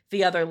with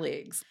the other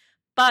leagues.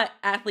 But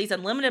Athletes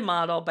Unlimited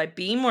model, by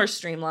being more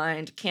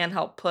streamlined, can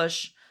help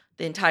push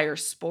the entire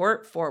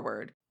sport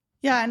forward.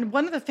 Yeah, and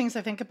one of the things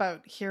I think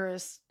about here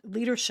is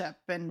leadership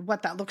and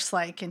what that looks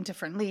like in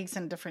different leagues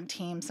and different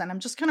teams. And I'm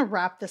just going to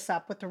wrap this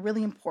up with a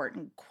really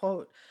important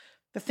quote.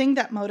 The thing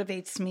that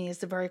motivates me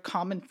is a very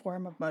common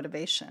form of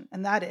motivation,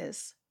 and that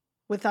is,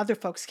 with other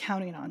folks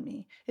counting on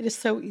me, it is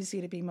so easy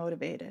to be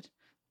motivated.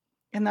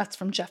 And that's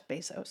from Jeff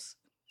Bezos.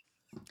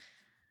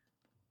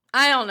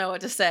 I don't know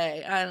what to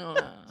say. I don't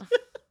know.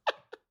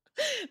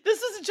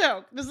 This is a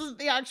joke. This is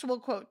the actual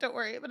quote. Don't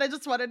worry. But I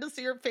just wanted to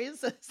see your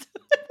faces.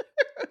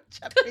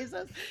 Jeff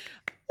Bezos.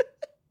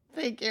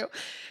 Thank you.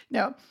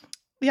 No,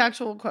 the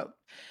actual quote.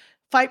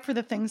 Fight for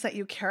the things that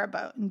you care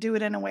about and do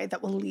it in a way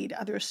that will lead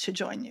others to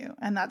join you.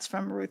 And that's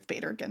from Ruth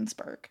Bader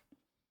Ginsburg.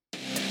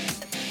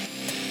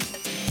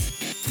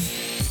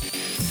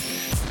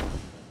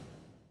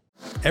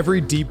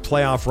 Every deep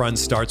playoff run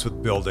starts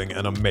with building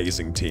an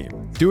amazing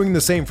team. Doing the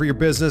same for your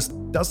business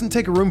doesn't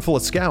take a room full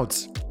of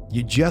scouts.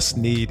 You just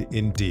need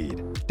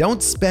Indeed.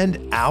 Don't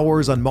spend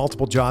hours on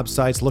multiple job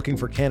sites looking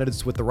for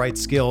candidates with the right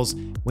skills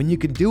when you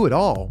can do it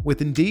all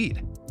with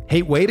Indeed.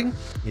 Hate waiting?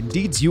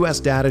 Indeed's US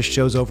data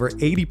shows over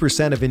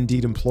 80% of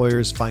Indeed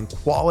employers find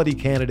quality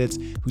candidates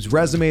whose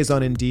resumes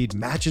on Indeed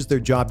matches their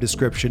job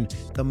description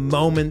the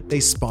moment they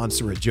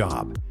sponsor a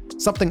job.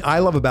 Something I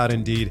love about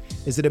Indeed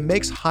is that it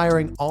makes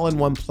hiring all in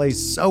one place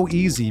so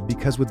easy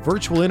because with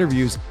virtual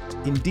interviews,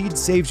 Indeed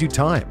saves you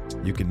time.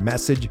 You can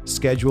message,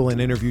 schedule, and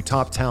interview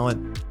top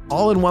talent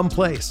all in one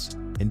place.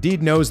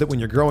 Indeed knows that when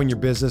you're growing your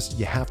business,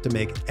 you have to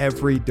make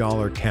every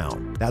dollar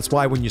count. That's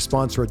why when you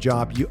sponsor a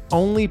job, you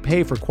only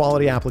pay for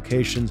quality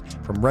applications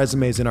from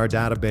resumes in our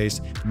database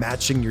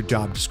matching your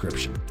job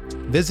description.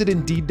 Visit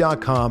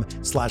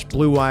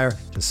Indeed.com/Blue Wire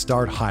to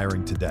start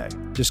hiring today.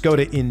 Just go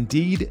to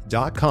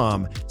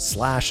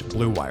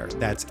Indeed.com/Blue Wire.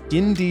 That's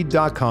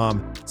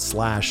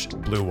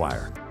Indeed.com/Blue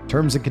Wire.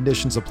 Terms and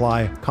conditions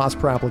apply. Cost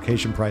per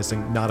application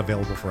pricing not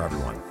available for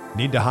everyone.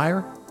 Need to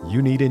hire?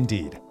 You need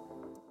Indeed.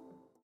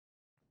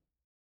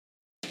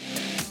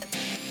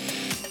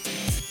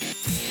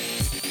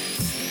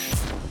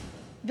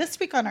 This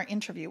week on our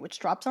interview, which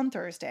drops on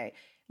Thursday,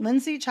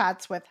 Lindsay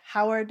chats with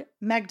Howard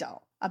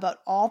Megdal about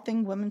all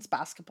things women's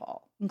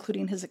basketball,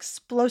 including his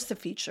explosive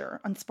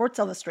feature on Sports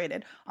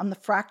Illustrated on the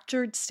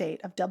fractured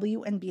state of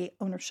WNBA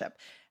ownership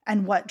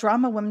and what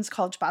drama women's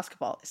college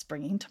basketball is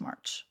bringing to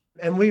March.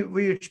 And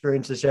we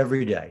experience this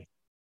every day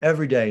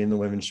in the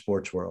women's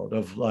sports world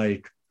of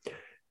like,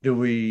 do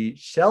we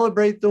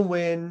celebrate the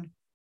win,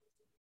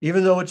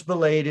 even though it's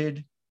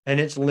belated and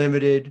it's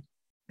limited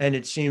and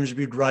it seems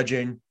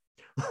begrudging?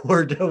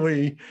 Or do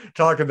we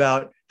talk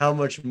about how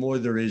much more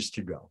there is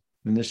to go?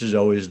 And this is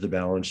always the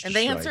balance. And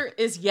the answer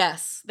is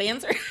yes. The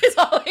answer is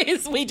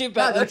always we do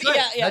both. That's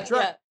right. That's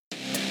right.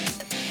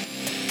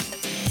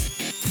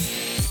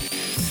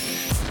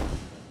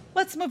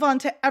 Let's move on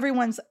to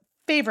everyone's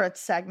favorite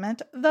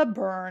segment, the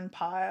burn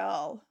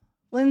pile.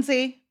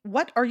 Lindsay,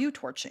 what are you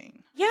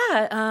torching?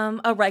 Yeah,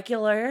 a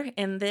regular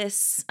in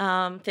this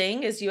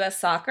thing is U.S.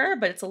 soccer,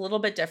 but it's a little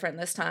bit different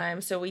this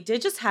time. So we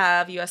did just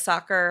have U.S.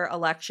 soccer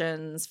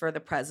elections for the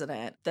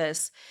president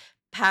this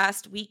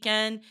past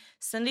weekend.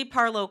 Cindy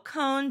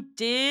Parlow-Cone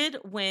did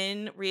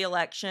win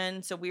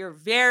re-election, so we are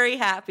very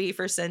happy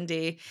for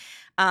Cindy.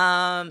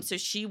 So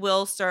she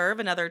will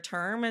serve another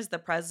term as the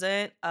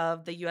president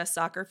of the U.S.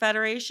 Soccer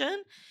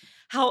Federation.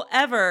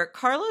 However,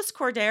 Carlos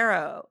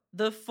Cordero,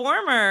 the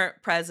former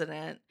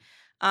president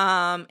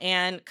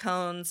and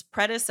Cone's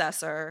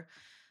predecessor,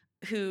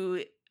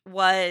 who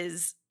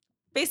was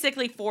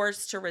basically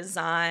forced to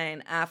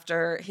resign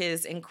after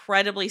his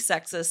incredibly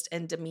sexist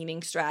and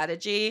demeaning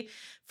strategy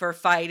for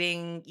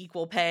fighting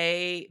equal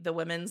pay, the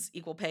women's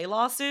equal pay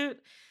lawsuit,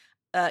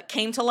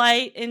 came to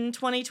light in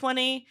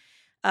 2020.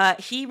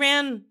 He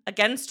ran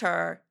against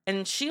her,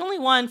 and she only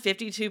won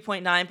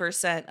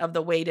 52.9% of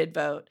the weighted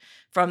vote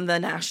from the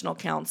National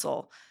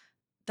Council.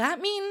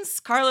 That means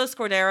Carlos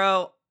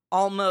Cordero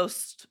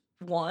almost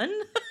won.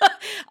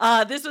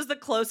 This was the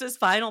closest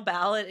final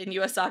ballot in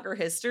U.S. soccer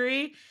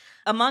history.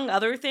 Among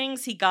other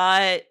things, he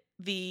got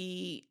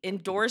the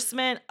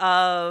endorsement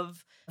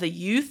of the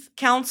Youth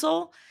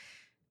Council,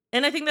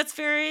 and I think that's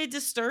very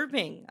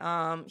disturbing.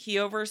 He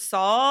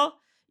oversaw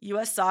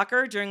U.S.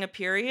 soccer during a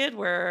period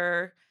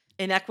where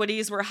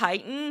inequities were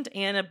heightened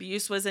and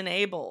abuse was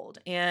enabled.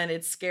 And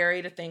it's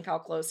scary to think how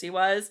close he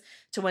was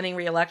to winning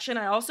re-election.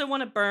 I also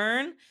want to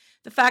burn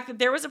the fact that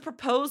there was a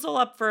proposal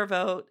up for a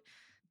vote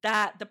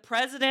that the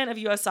president of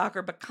U.S.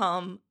 soccer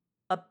become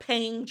a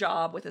paying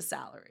job with a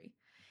salary.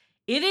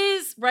 It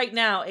is right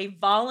now a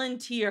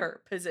volunteer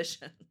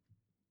position.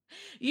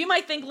 You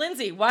might think,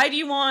 Lindsay, why do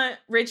you want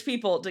rich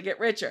people to get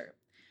richer?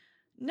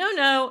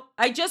 No,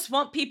 I just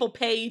want people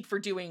paid for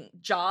doing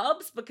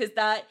jobs because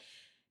that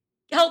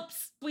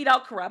helps weed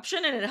out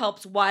corruption and it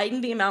helps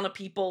widen the amount of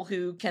people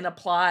who can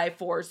apply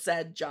for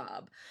said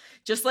job.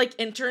 Just like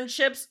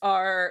internships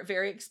are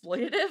very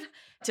exploitative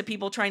to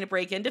people trying to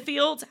break into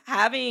fields,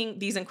 having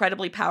these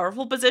incredibly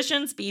powerful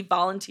positions be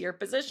volunteer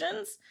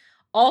positions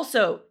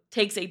also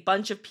takes a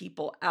bunch of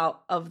people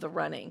out of the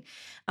running.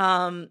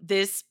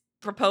 This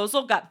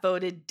proposal got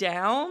voted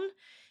down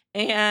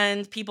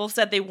and people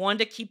said they wanted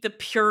to keep the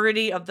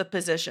purity of the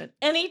position.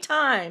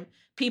 Anytime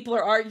people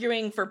are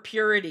arguing for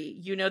purity,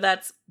 you know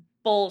that's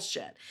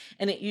bullshit.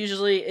 And it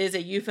usually is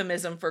a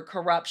euphemism for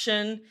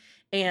corruption.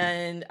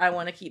 And I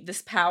want to keep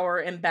this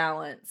power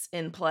imbalance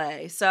in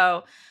play.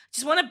 So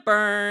just want to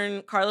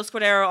burn Carlos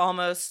Cordero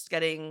almost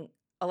getting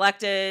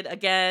elected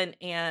again.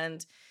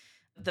 And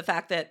the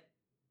fact that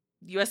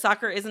U.S.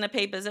 soccer isn't a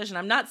paid position.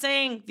 I'm not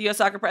saying the U.S.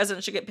 soccer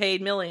president should get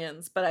paid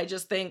millions, but I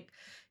just think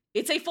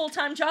it's a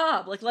full-time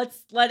job. Like,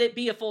 let's let it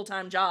be a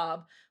full-time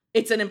job.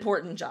 It's an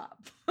important job.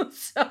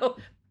 So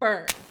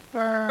burn.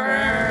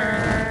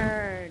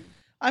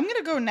 I'm going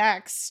to go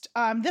next.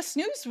 This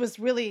news was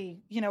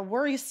really,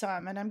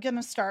 worrisome. And I'm going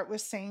to start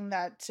with saying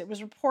that it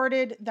was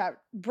reported that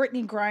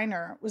Brittany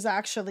Griner was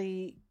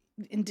actually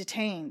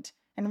detained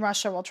in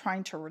Russia while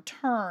trying to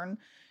return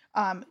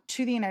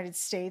to the United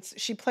States.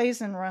 She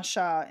plays in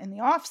Russia in the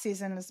off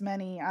season, as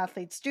many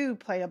athletes do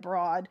play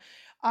abroad.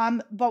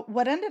 But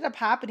what ended up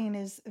happening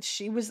is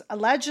she was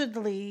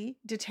allegedly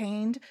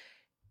detained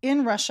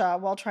in Russia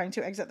while trying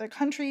to exit the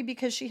country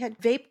because she had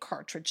vape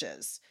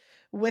cartridges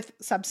with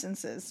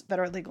substances that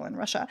are legal in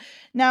Russia.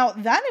 Now,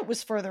 then it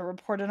was further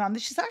reported on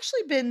that she's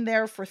actually been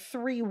there for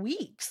 3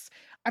 weeks.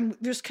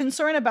 There's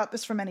concern about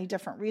this for many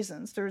different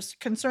reasons. There's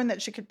concern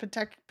that she could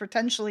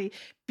potentially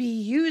be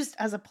used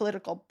as a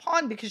political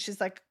pawn because she's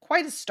like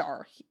quite a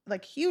star,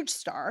 like huge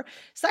star.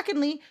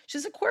 Secondly,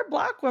 she's a queer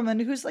Black woman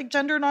who's like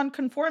gender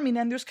non-conforming,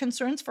 and there's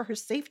concerns for her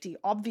safety,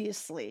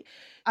 obviously.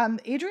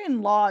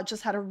 Adrienne Law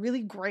just had a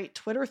really great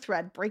Twitter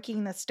thread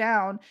breaking this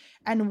down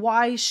and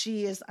why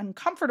she is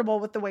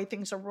uncomfortable with the way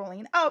things are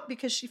rolling out,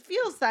 because she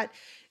feels that,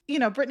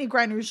 Brittney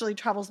Griner usually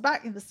travels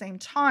back at the same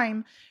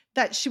time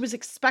that she was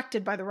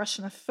expected by the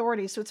Russian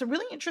authorities. So it's a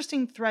really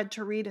interesting thread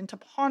to read and to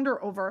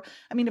ponder over.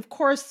 I mean, of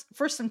course,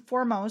 first and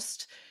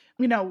foremost,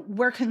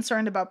 we're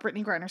concerned about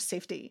Brittney Griner's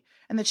safety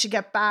and that she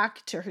get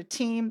back to her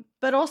team.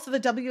 But also the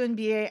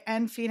WNBA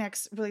and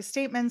Phoenix released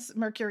statements.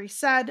 Mercury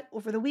said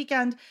over the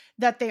weekend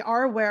that they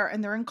are aware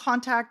and they're in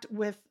contact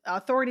with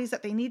authorities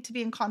that they need to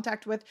be in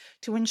contact with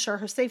to ensure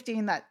her safety,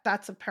 and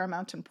that's of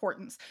paramount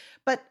importance.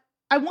 But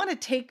I want to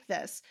take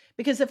this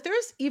because if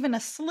there's even a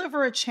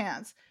sliver of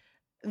chance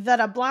that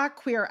a Black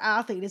queer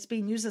athlete is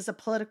being used as a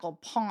political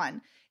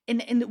pawn,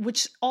 in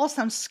which all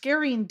sounds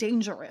scary and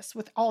dangerous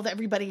with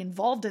everybody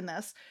involved in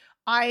this,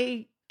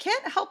 I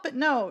can't help but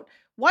note,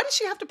 why does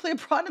she have to play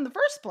abroad in the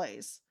first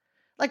place?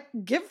 Like,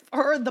 give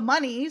her the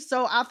money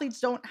so athletes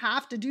don't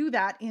have to do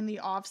that in the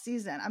off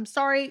season. I'm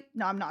sorry.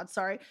 No, I'm not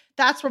sorry.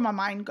 That's where my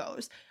mind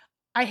goes.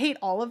 I hate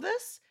all of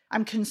this.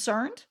 I'm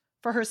concerned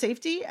for her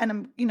safety. And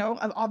I'm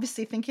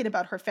obviously thinking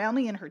about her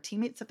family and her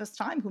teammates at this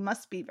time, who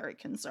must be very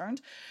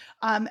concerned.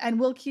 And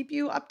we'll keep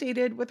you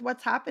updated with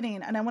what's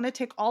happening. And I want to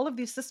take all of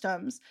these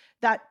systems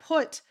that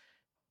put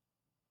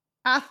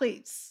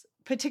athletes,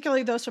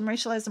 particularly those from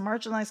racialized and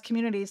marginalized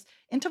communities,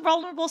 into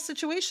vulnerable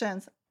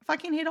situations. I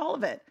fucking hate all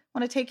of it. I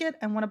want to take it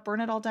and want to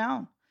burn it all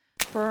down.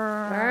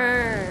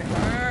 Burn.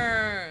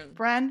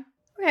 Bren?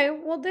 Okay,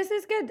 well, this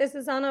is good. This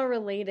is on a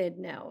related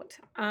note.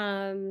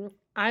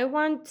 I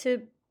want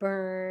to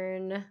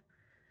burn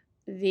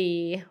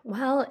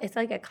it's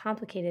like a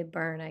complicated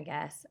burn, I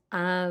guess.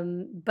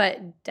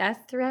 But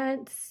death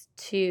threats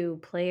to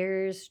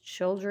players,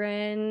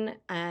 children,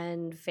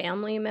 and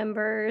family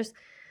members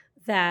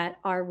that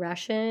are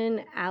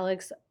Russian.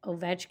 Alex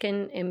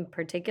Ovechkin in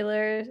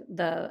particular,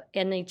 the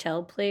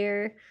NHL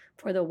player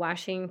for the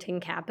Washington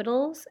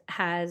Capitals,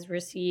 has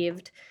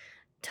received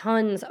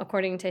tons,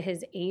 according to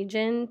his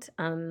agent,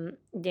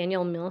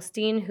 Daniel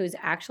Milstein, who's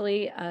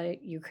actually a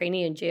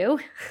Ukrainian Jew,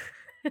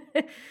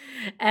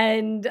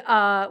 and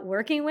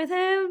working with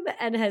him,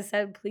 and has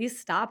said, please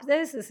stop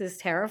this. This is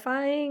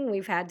terrifying.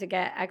 We've had to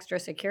get extra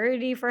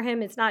security for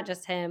him. It's not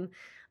just him.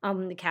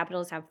 The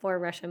Capitals have 4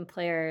 Russian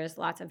players.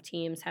 Lots of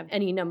teams have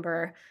any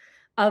number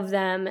of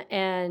them.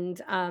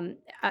 And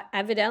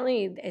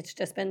evidently, it's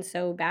just been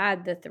so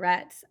bad, the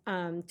threats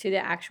to the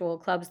actual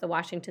clubs. The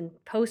Washington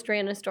Post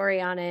ran a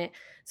story on it.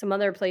 Some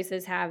other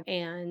places have.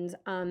 And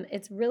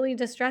it's really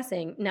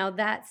distressing. Now,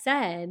 that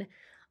said,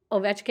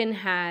 Ovechkin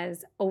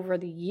has, over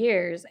the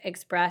years,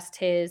 expressed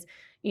his,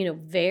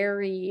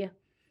 very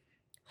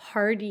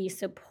hearty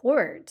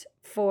support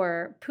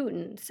for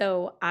Putin.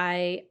 So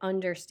I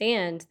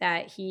understand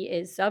that he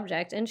is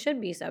subject and should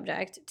be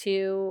subject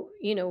to,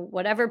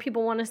 whatever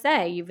people want to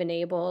say. You've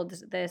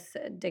enabled this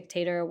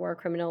dictator, war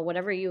criminal,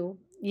 whatever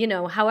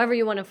however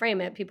you want to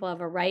frame it, people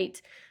have a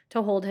right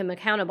to hold him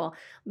accountable.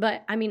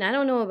 But I mean, I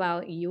don't know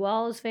about you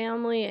all's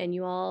family and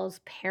you all's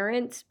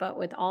parents, but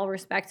with all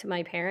respect to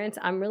my parents,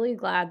 I'm really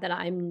glad that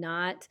I'm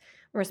not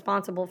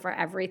responsible for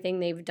everything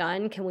they've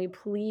done. Can we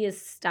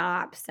please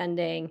stop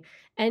sending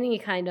any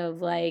kind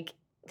of are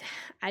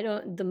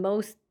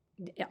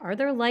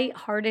there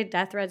lighthearted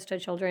death threats to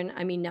children?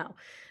 I mean, no.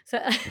 So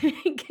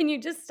can you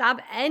just stop?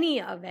 Any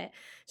of it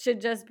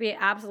should just be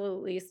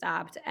absolutely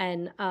stopped.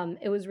 And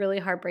it was really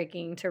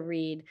heartbreaking to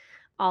read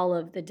all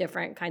of the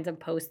different kinds of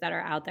posts that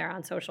are out there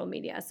on social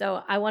media.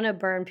 So I want to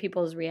burn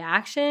people's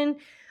reaction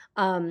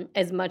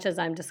as much as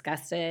I'm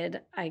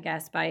disgusted, I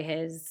guess, by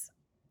his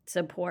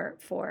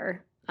support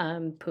for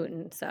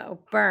Putin. So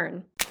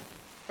burn.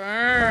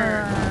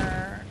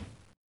 Burn.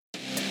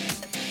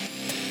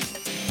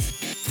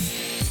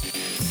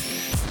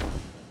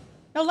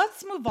 Now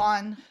let's move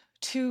on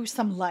to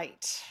some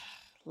light.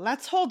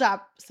 Let's hold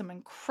up some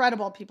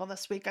incredible people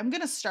this week. I'm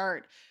going to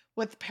start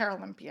with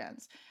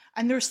Paralympians.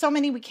 And there's so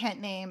many we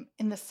can't name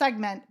in this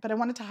segment, but I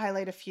wanted to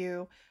highlight a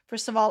few.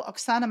 First of all,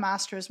 Oksana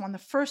Masters won the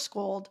first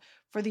gold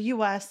for the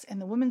U.S. in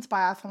the women's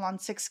biathlon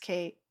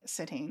 6K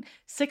sitting,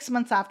 6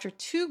 months after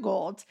 2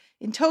 golds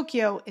in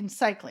Tokyo in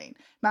cycling.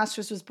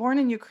 Masters was born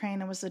in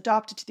Ukraine and was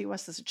adopted to the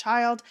U.S. as a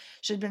child.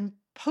 She had been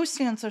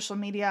posting on social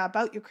media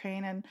about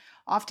Ukraine and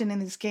often in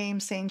these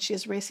games saying she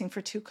is racing for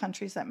 2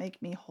 countries that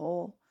make me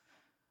whole.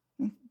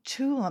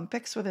 2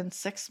 Olympics within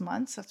 6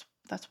 months.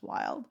 That's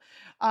wild.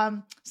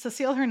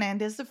 Cecile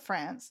Hernandez of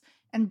France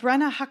and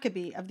Brenna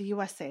Huckabee of the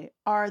USA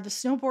are the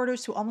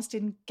snowboarders who almost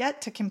didn't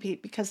get to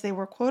compete because they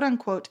were quote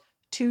unquote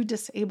too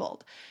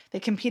disabled. They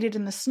competed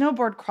in the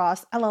snowboard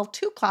cross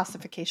LL2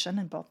 classification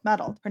and both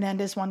medaled.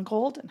 Hernandez won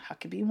gold and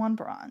Huckabee won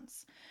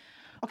bronze.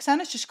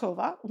 Oksana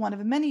Shishkova, one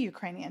of many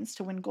Ukrainians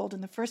to win gold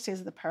in the first days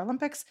of the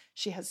Paralympics,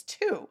 she has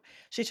 2.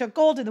 She took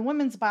gold in the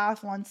women's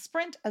biathlon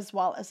sprint as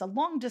well as a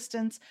long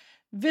distance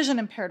vision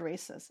impaired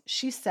races.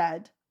 She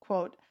said,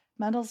 quote,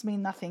 medals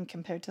mean nothing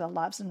compared to the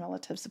lives and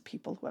relatives of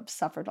people who have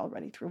suffered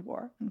already through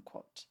war,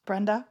 unquote.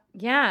 Brenda?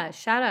 Yeah,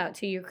 shout out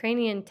to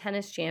Ukrainian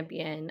tennis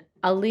champion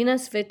Alina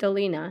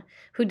Svitolina,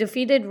 who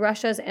defeated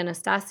Russia's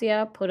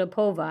Anastasia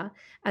Potapova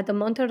at the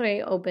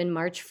Monterrey Open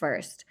March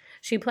 1st.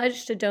 She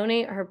pledged to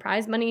donate her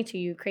prize money to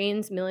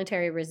Ukraine's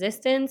military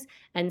resistance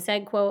and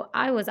said, quote,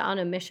 I was on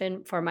a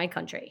mission for my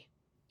country.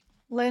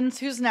 Linz,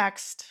 who's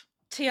next?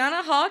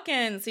 Tiana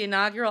Hawkins, the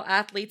inaugural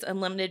Athletes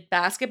Unlimited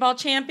basketball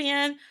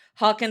champion.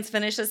 Hawkins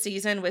finished the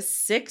season with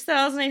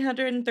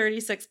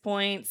 6,836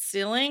 points,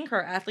 sealing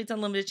her Athletes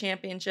Unlimited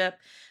championship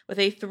with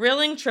a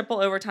thrilling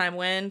triple overtime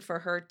win for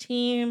her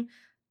team.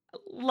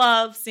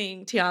 Love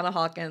seeing Tiana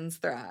Hawkins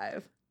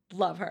thrive.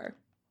 Love her.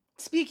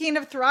 Speaking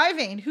of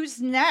thriving,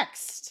 who's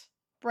next?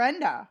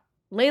 Brenda.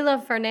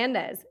 Leylah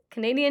Fernandez,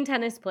 Canadian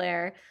tennis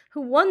player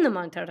who won the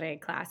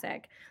Monterrey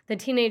Classic. The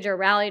teenager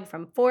rallied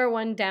from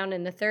 4-1 down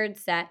in the third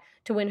set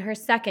to win her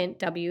second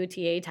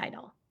WTA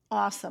title.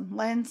 Awesome.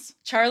 Linz?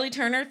 Charlie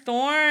Turner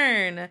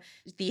Thorne,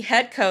 the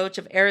head coach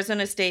of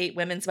Arizona State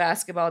women's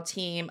basketball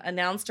team,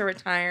 announced her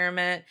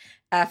retirement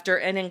after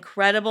an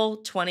incredible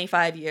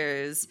 25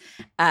 years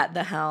at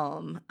the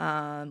helm.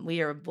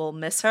 We'll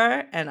miss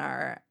her and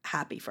are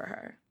happy for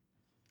her.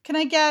 Can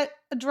I get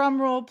a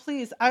drum roll,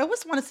 please? I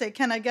always want to say,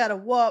 can I get a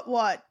what,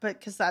 but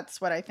because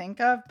that's what I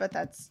think of, but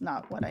that's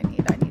not what I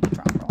need. I need a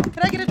drum roll.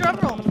 Can I get a drum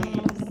roll, please?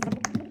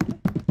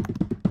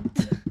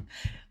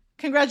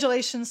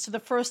 Congratulations to the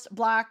first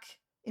Black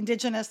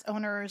Indigenous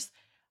owners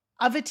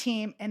of a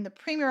team in the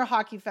Premier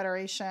Hockey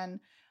Federation.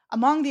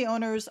 Among the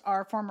owners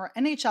are former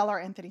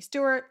NHLer Anthony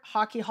Stewart,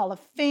 Hockey Hall of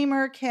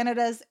Famer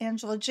Canada's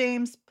Angela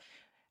James,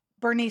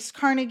 Bernice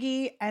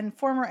Carnegie, and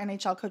former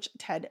NHL coach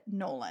Ted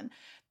Nolan.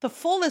 The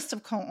full list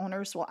of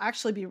co-owners will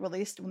actually be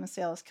released when the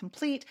sale is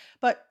complete,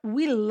 but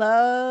we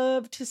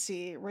love to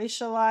see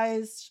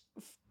racialized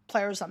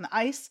players on the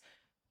ice,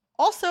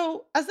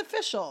 also as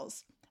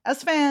officials,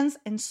 as fans,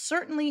 and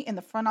certainly in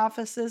the front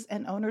offices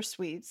and owner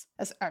suites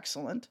as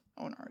excellent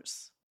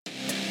owners.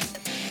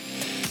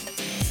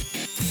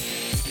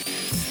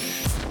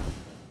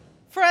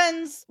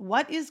 Friends,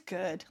 what is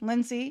good?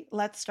 Lindsay,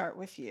 let's start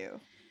with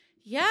you.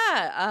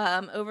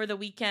 Yeah, over the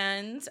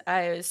weekend,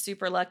 I was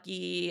super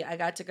lucky. I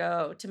got to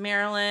go to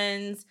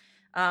Maryland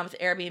with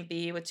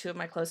Airbnb with 2 of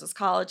my closest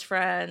college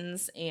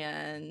friends,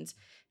 and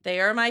they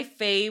are my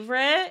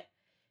favorite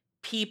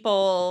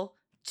people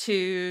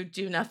to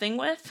do nothing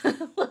with.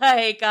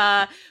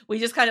 We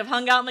just kind of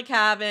hung out in the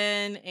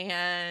cabin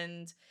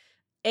and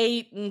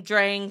ate and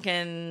drank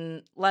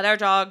and let our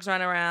dogs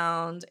run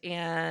around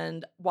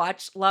and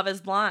watched Love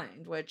is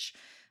Blind, which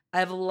I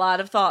have a lot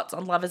of thoughts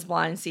on Love is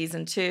Blind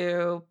season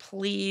 2.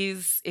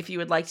 Please, if you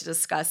would like to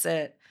discuss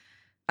it,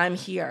 I'm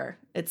here.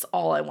 It's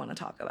all I want to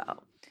talk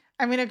about.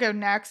 I'm going to go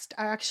next.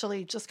 I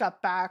actually just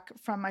got back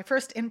from my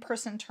first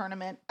in-person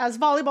tournament as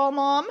volleyball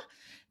mom.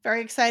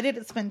 Very excited.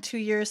 It's been 2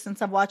 years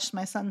since I've watched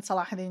my son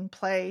Salahuddin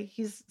play.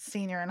 He's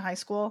senior in high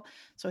school,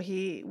 so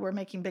we're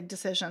making big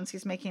decisions.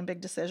 He's making big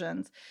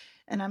decisions,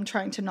 and I'm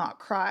trying to not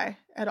cry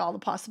at all the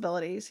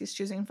possibilities he's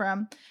choosing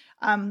from.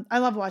 I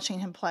love watching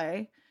him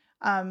play.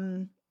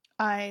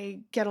 I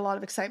get a lot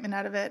of excitement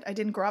out of it. I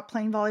didn't grow up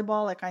playing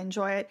volleyball. I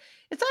enjoy it.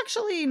 It's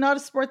actually not a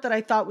sport that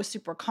I thought was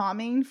super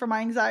calming for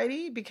my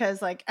anxiety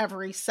because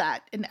every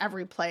set and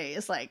every play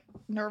is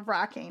nerve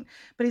wracking,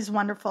 but he's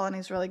wonderful and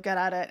he's really good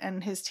at it.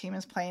 And his team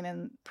is playing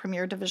in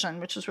Premier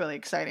Division, which is really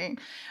exciting.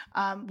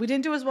 We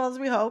didn't do as well as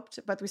we hoped,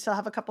 but we still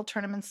have a couple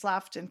tournaments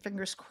left and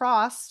fingers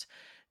crossed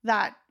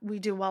that we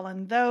do well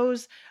in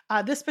those.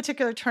 This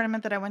particular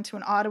tournament that I went to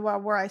in Ottawa,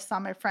 where I saw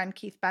my friend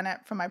Keith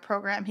Bennett from my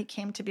program, he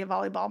came to be a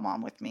volleyball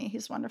mom with me.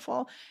 He's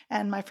wonderful.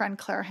 And my friend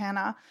Claire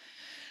Hanna,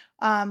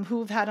 who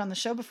we've had on the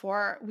show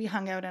before, we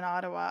hung out in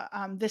Ottawa.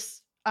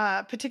 This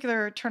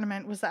particular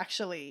tournament was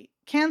actually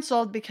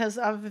canceled because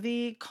of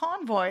the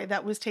convoy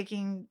that was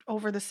taking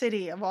over the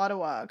city of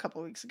Ottawa a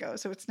couple of weeks ago.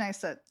 So it's nice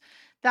that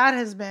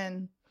has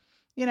been,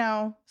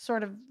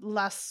 sort of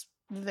less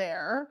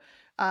there.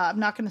 I'm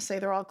not going to say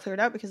they're all cleared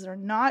out because they're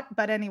not.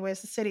 But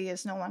anyways, the city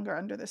is no longer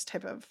under this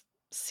type of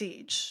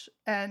siege.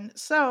 And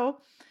so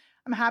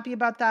I'm happy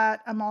about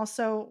that. I'm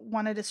also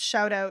wanted to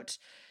shout out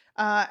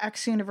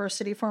X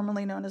University,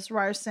 formerly known as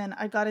Ryerson.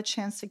 I got a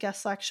chance to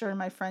guest lecture in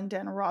my friend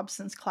Dana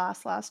Robson's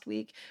class last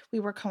week. We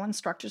were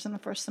co-instructors in the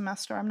first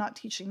semester. I'm not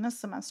teaching this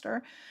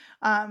semester.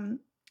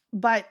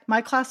 But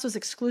my class was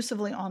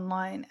exclusively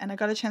online, and I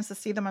got a chance to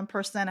see them in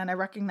person, and I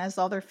recognized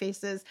all their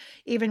faces,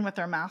 even with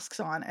their masks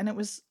on, and it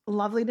was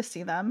lovely to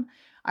see them.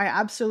 I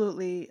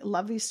absolutely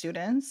love these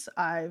students.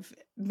 I've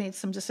made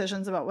some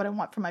decisions about what I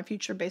want for my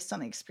future based on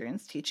the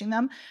experience teaching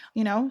them,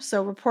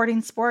 So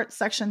reporting sports,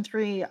 section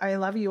 3, I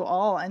love you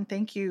all. And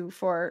thank you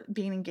for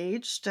being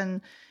engaged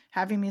and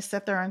having me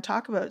sit there and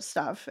talk about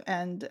stuff.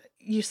 And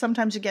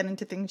sometimes you get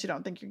into things you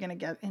don't think you're going to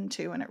get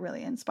into, and it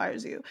really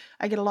inspires you.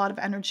 I get a lot of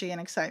energy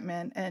and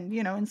excitement and,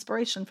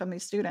 inspiration from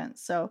these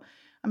students. So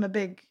I'm a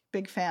big,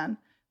 big fan.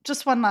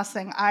 Just one last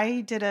thing.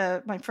 I did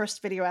my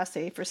first video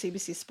essay for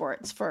CBC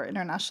Sports for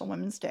International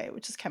Women's Day,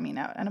 which is coming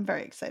out. And I'm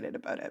very excited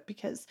about it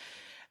because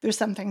there's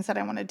some things that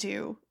I want to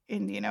do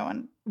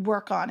and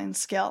work on in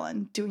skill,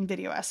 and doing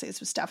video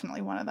essays was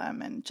definitely one of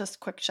them. And just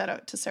quick shout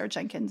out to Sarah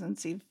Jenkins and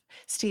Steve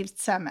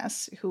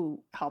Tsemis,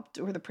 who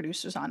were the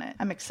producers on it.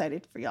 I'm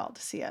excited for y'all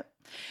to see it.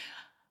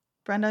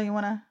 Brenda, you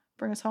want to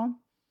bring us home?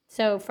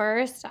 So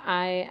first,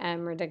 I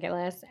am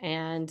ridiculous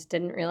and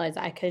didn't realize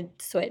I could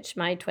switch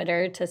my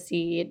Twitter to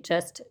see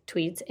just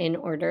tweets in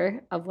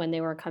order of when they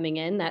were coming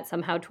in, that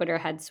somehow Twitter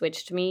had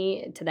switched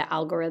me to the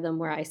algorithm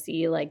where I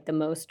see like the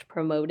most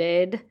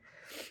promoted.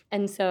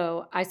 And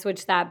so I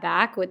switched that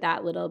back with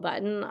that little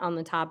button on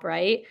the top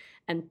right.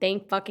 And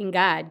thank fucking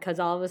God, because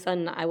all of a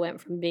sudden I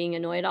went from being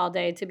annoyed all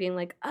day to being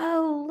like,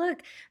 oh,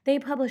 look, they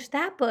published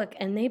that book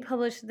and they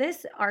published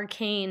this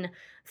arcane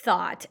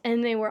thought.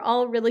 And they were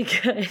all really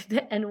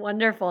good and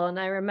wonderful. And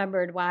I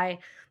remembered why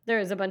there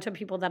was a bunch of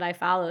people that I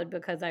followed,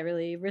 because I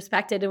really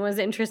respected and was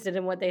interested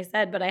in what they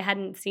said, but I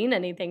hadn't seen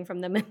anything from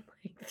them in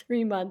like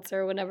 3 months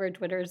or whenever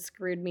Twitter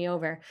screwed me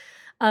over.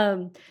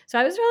 So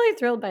I was really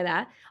thrilled by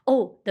that.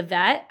 Oh, the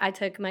vet. I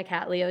took my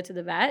cat Leo to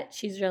the vet.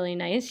 She's really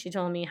nice. She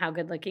told me how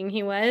good looking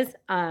he was.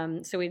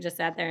 So we just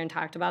sat there and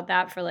talked about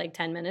that for like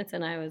 10 minutes,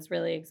 and I was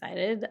really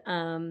excited.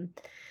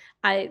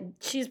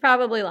 She's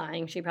probably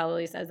lying. She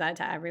probably says that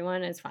to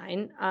everyone. It's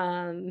fine.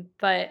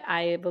 But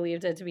I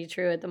believed it to be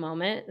true at the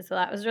moment. So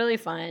that was really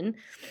fun.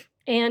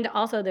 And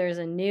also there's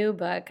a new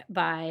book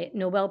by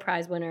Nobel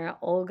Prize winner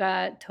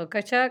Olga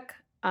Tokarczuk,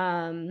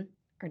 or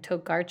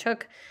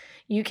Tokarczuk.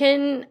 You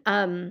can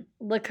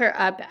look her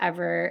up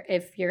ever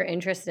if you're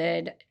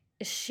interested.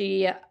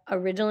 She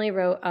originally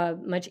wrote a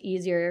much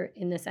easier,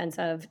 in the sense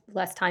of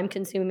less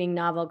time-consuming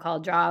novel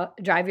called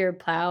Drive Your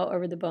Plow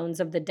Over the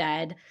Bones of the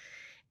Dead.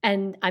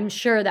 And I'm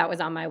sure that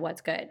was on my What's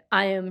Good.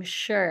 I am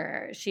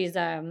sure. She's,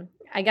 I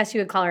guess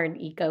you would call her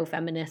an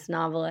eco-feminist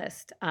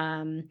novelist.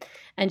 And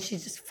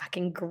she's just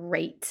fucking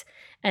great.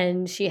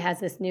 And she has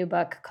this new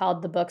book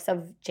called The Books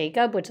of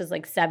Jacob, which is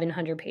like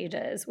 700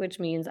 pages, which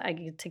means I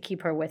get to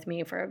keep her with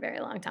me for a very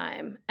long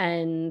time.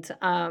 And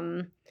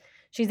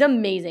she's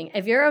amazing.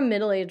 If you're a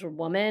middle-aged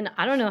woman,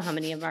 I don't know how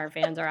many of our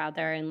fans are out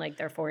there in like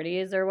their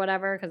 40s or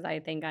whatever, because I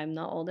think I'm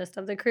the oldest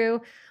of the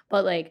crew.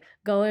 But like,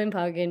 go and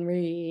fucking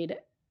read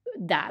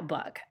that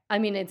book. I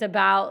mean, it's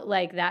about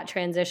like that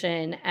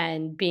transition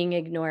and being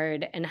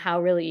ignored, and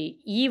how really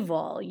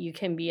evil you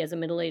can be as a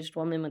middle-aged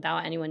woman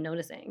without anyone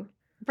noticing.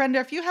 Brenda,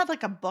 if you had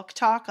like a book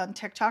talk on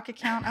TikTok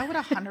account, I would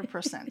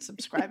 100%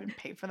 subscribe and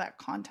pay for that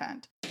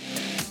content.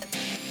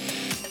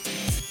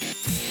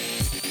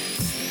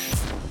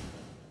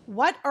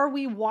 What are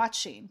we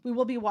watching? We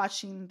will be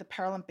watching the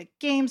Paralympic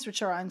Games,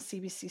 which are on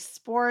CBC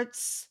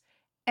Sports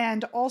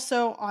and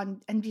also on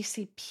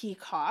NBC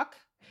Peacock.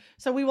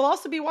 So we will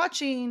also be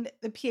watching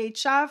the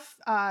PHF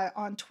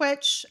on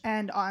Twitch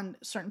and on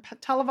certain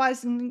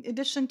televised, in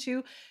addition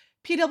to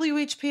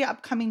PWHP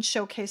upcoming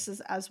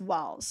showcases as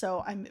well.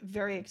 So I'm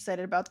very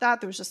excited about that.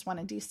 There was just one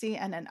in DC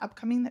and an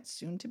upcoming that's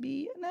soon to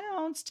be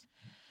announced.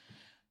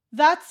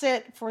 That's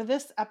it for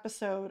this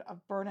episode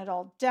of Burn It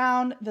All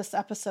Down. This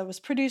episode was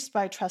produced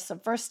by Tressa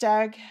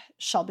Versteg.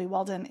 Shelby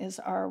Weldon is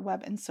our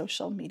web and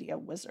social media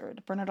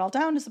wizard. Burn It All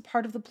Down is a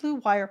part of the Blue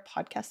Wire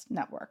Podcast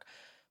Network.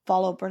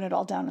 Follow Burn It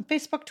All Down on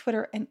Facebook,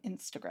 Twitter, and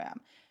Instagram.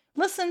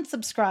 Listen,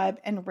 subscribe,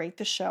 and rate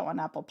the show on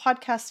Apple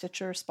Podcasts,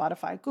 Stitcher,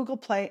 Spotify, Google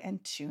Play,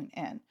 and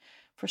TuneIn.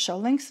 For show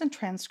links and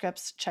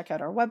transcripts, check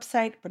out our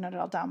website,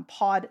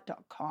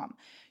 burnitalldownpod.com.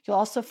 You'll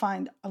also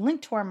find a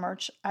link to our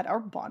merch at our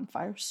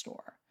Bonfire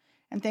store.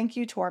 And thank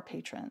you to our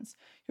patrons.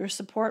 Your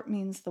support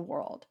means the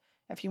world.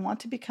 If you want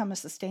to become a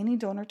sustaining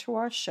donor to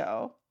our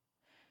show,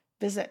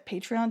 visit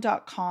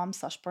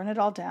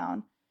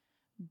patreon.com/burnitalldown.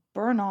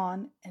 Burn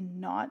on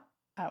and not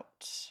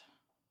out.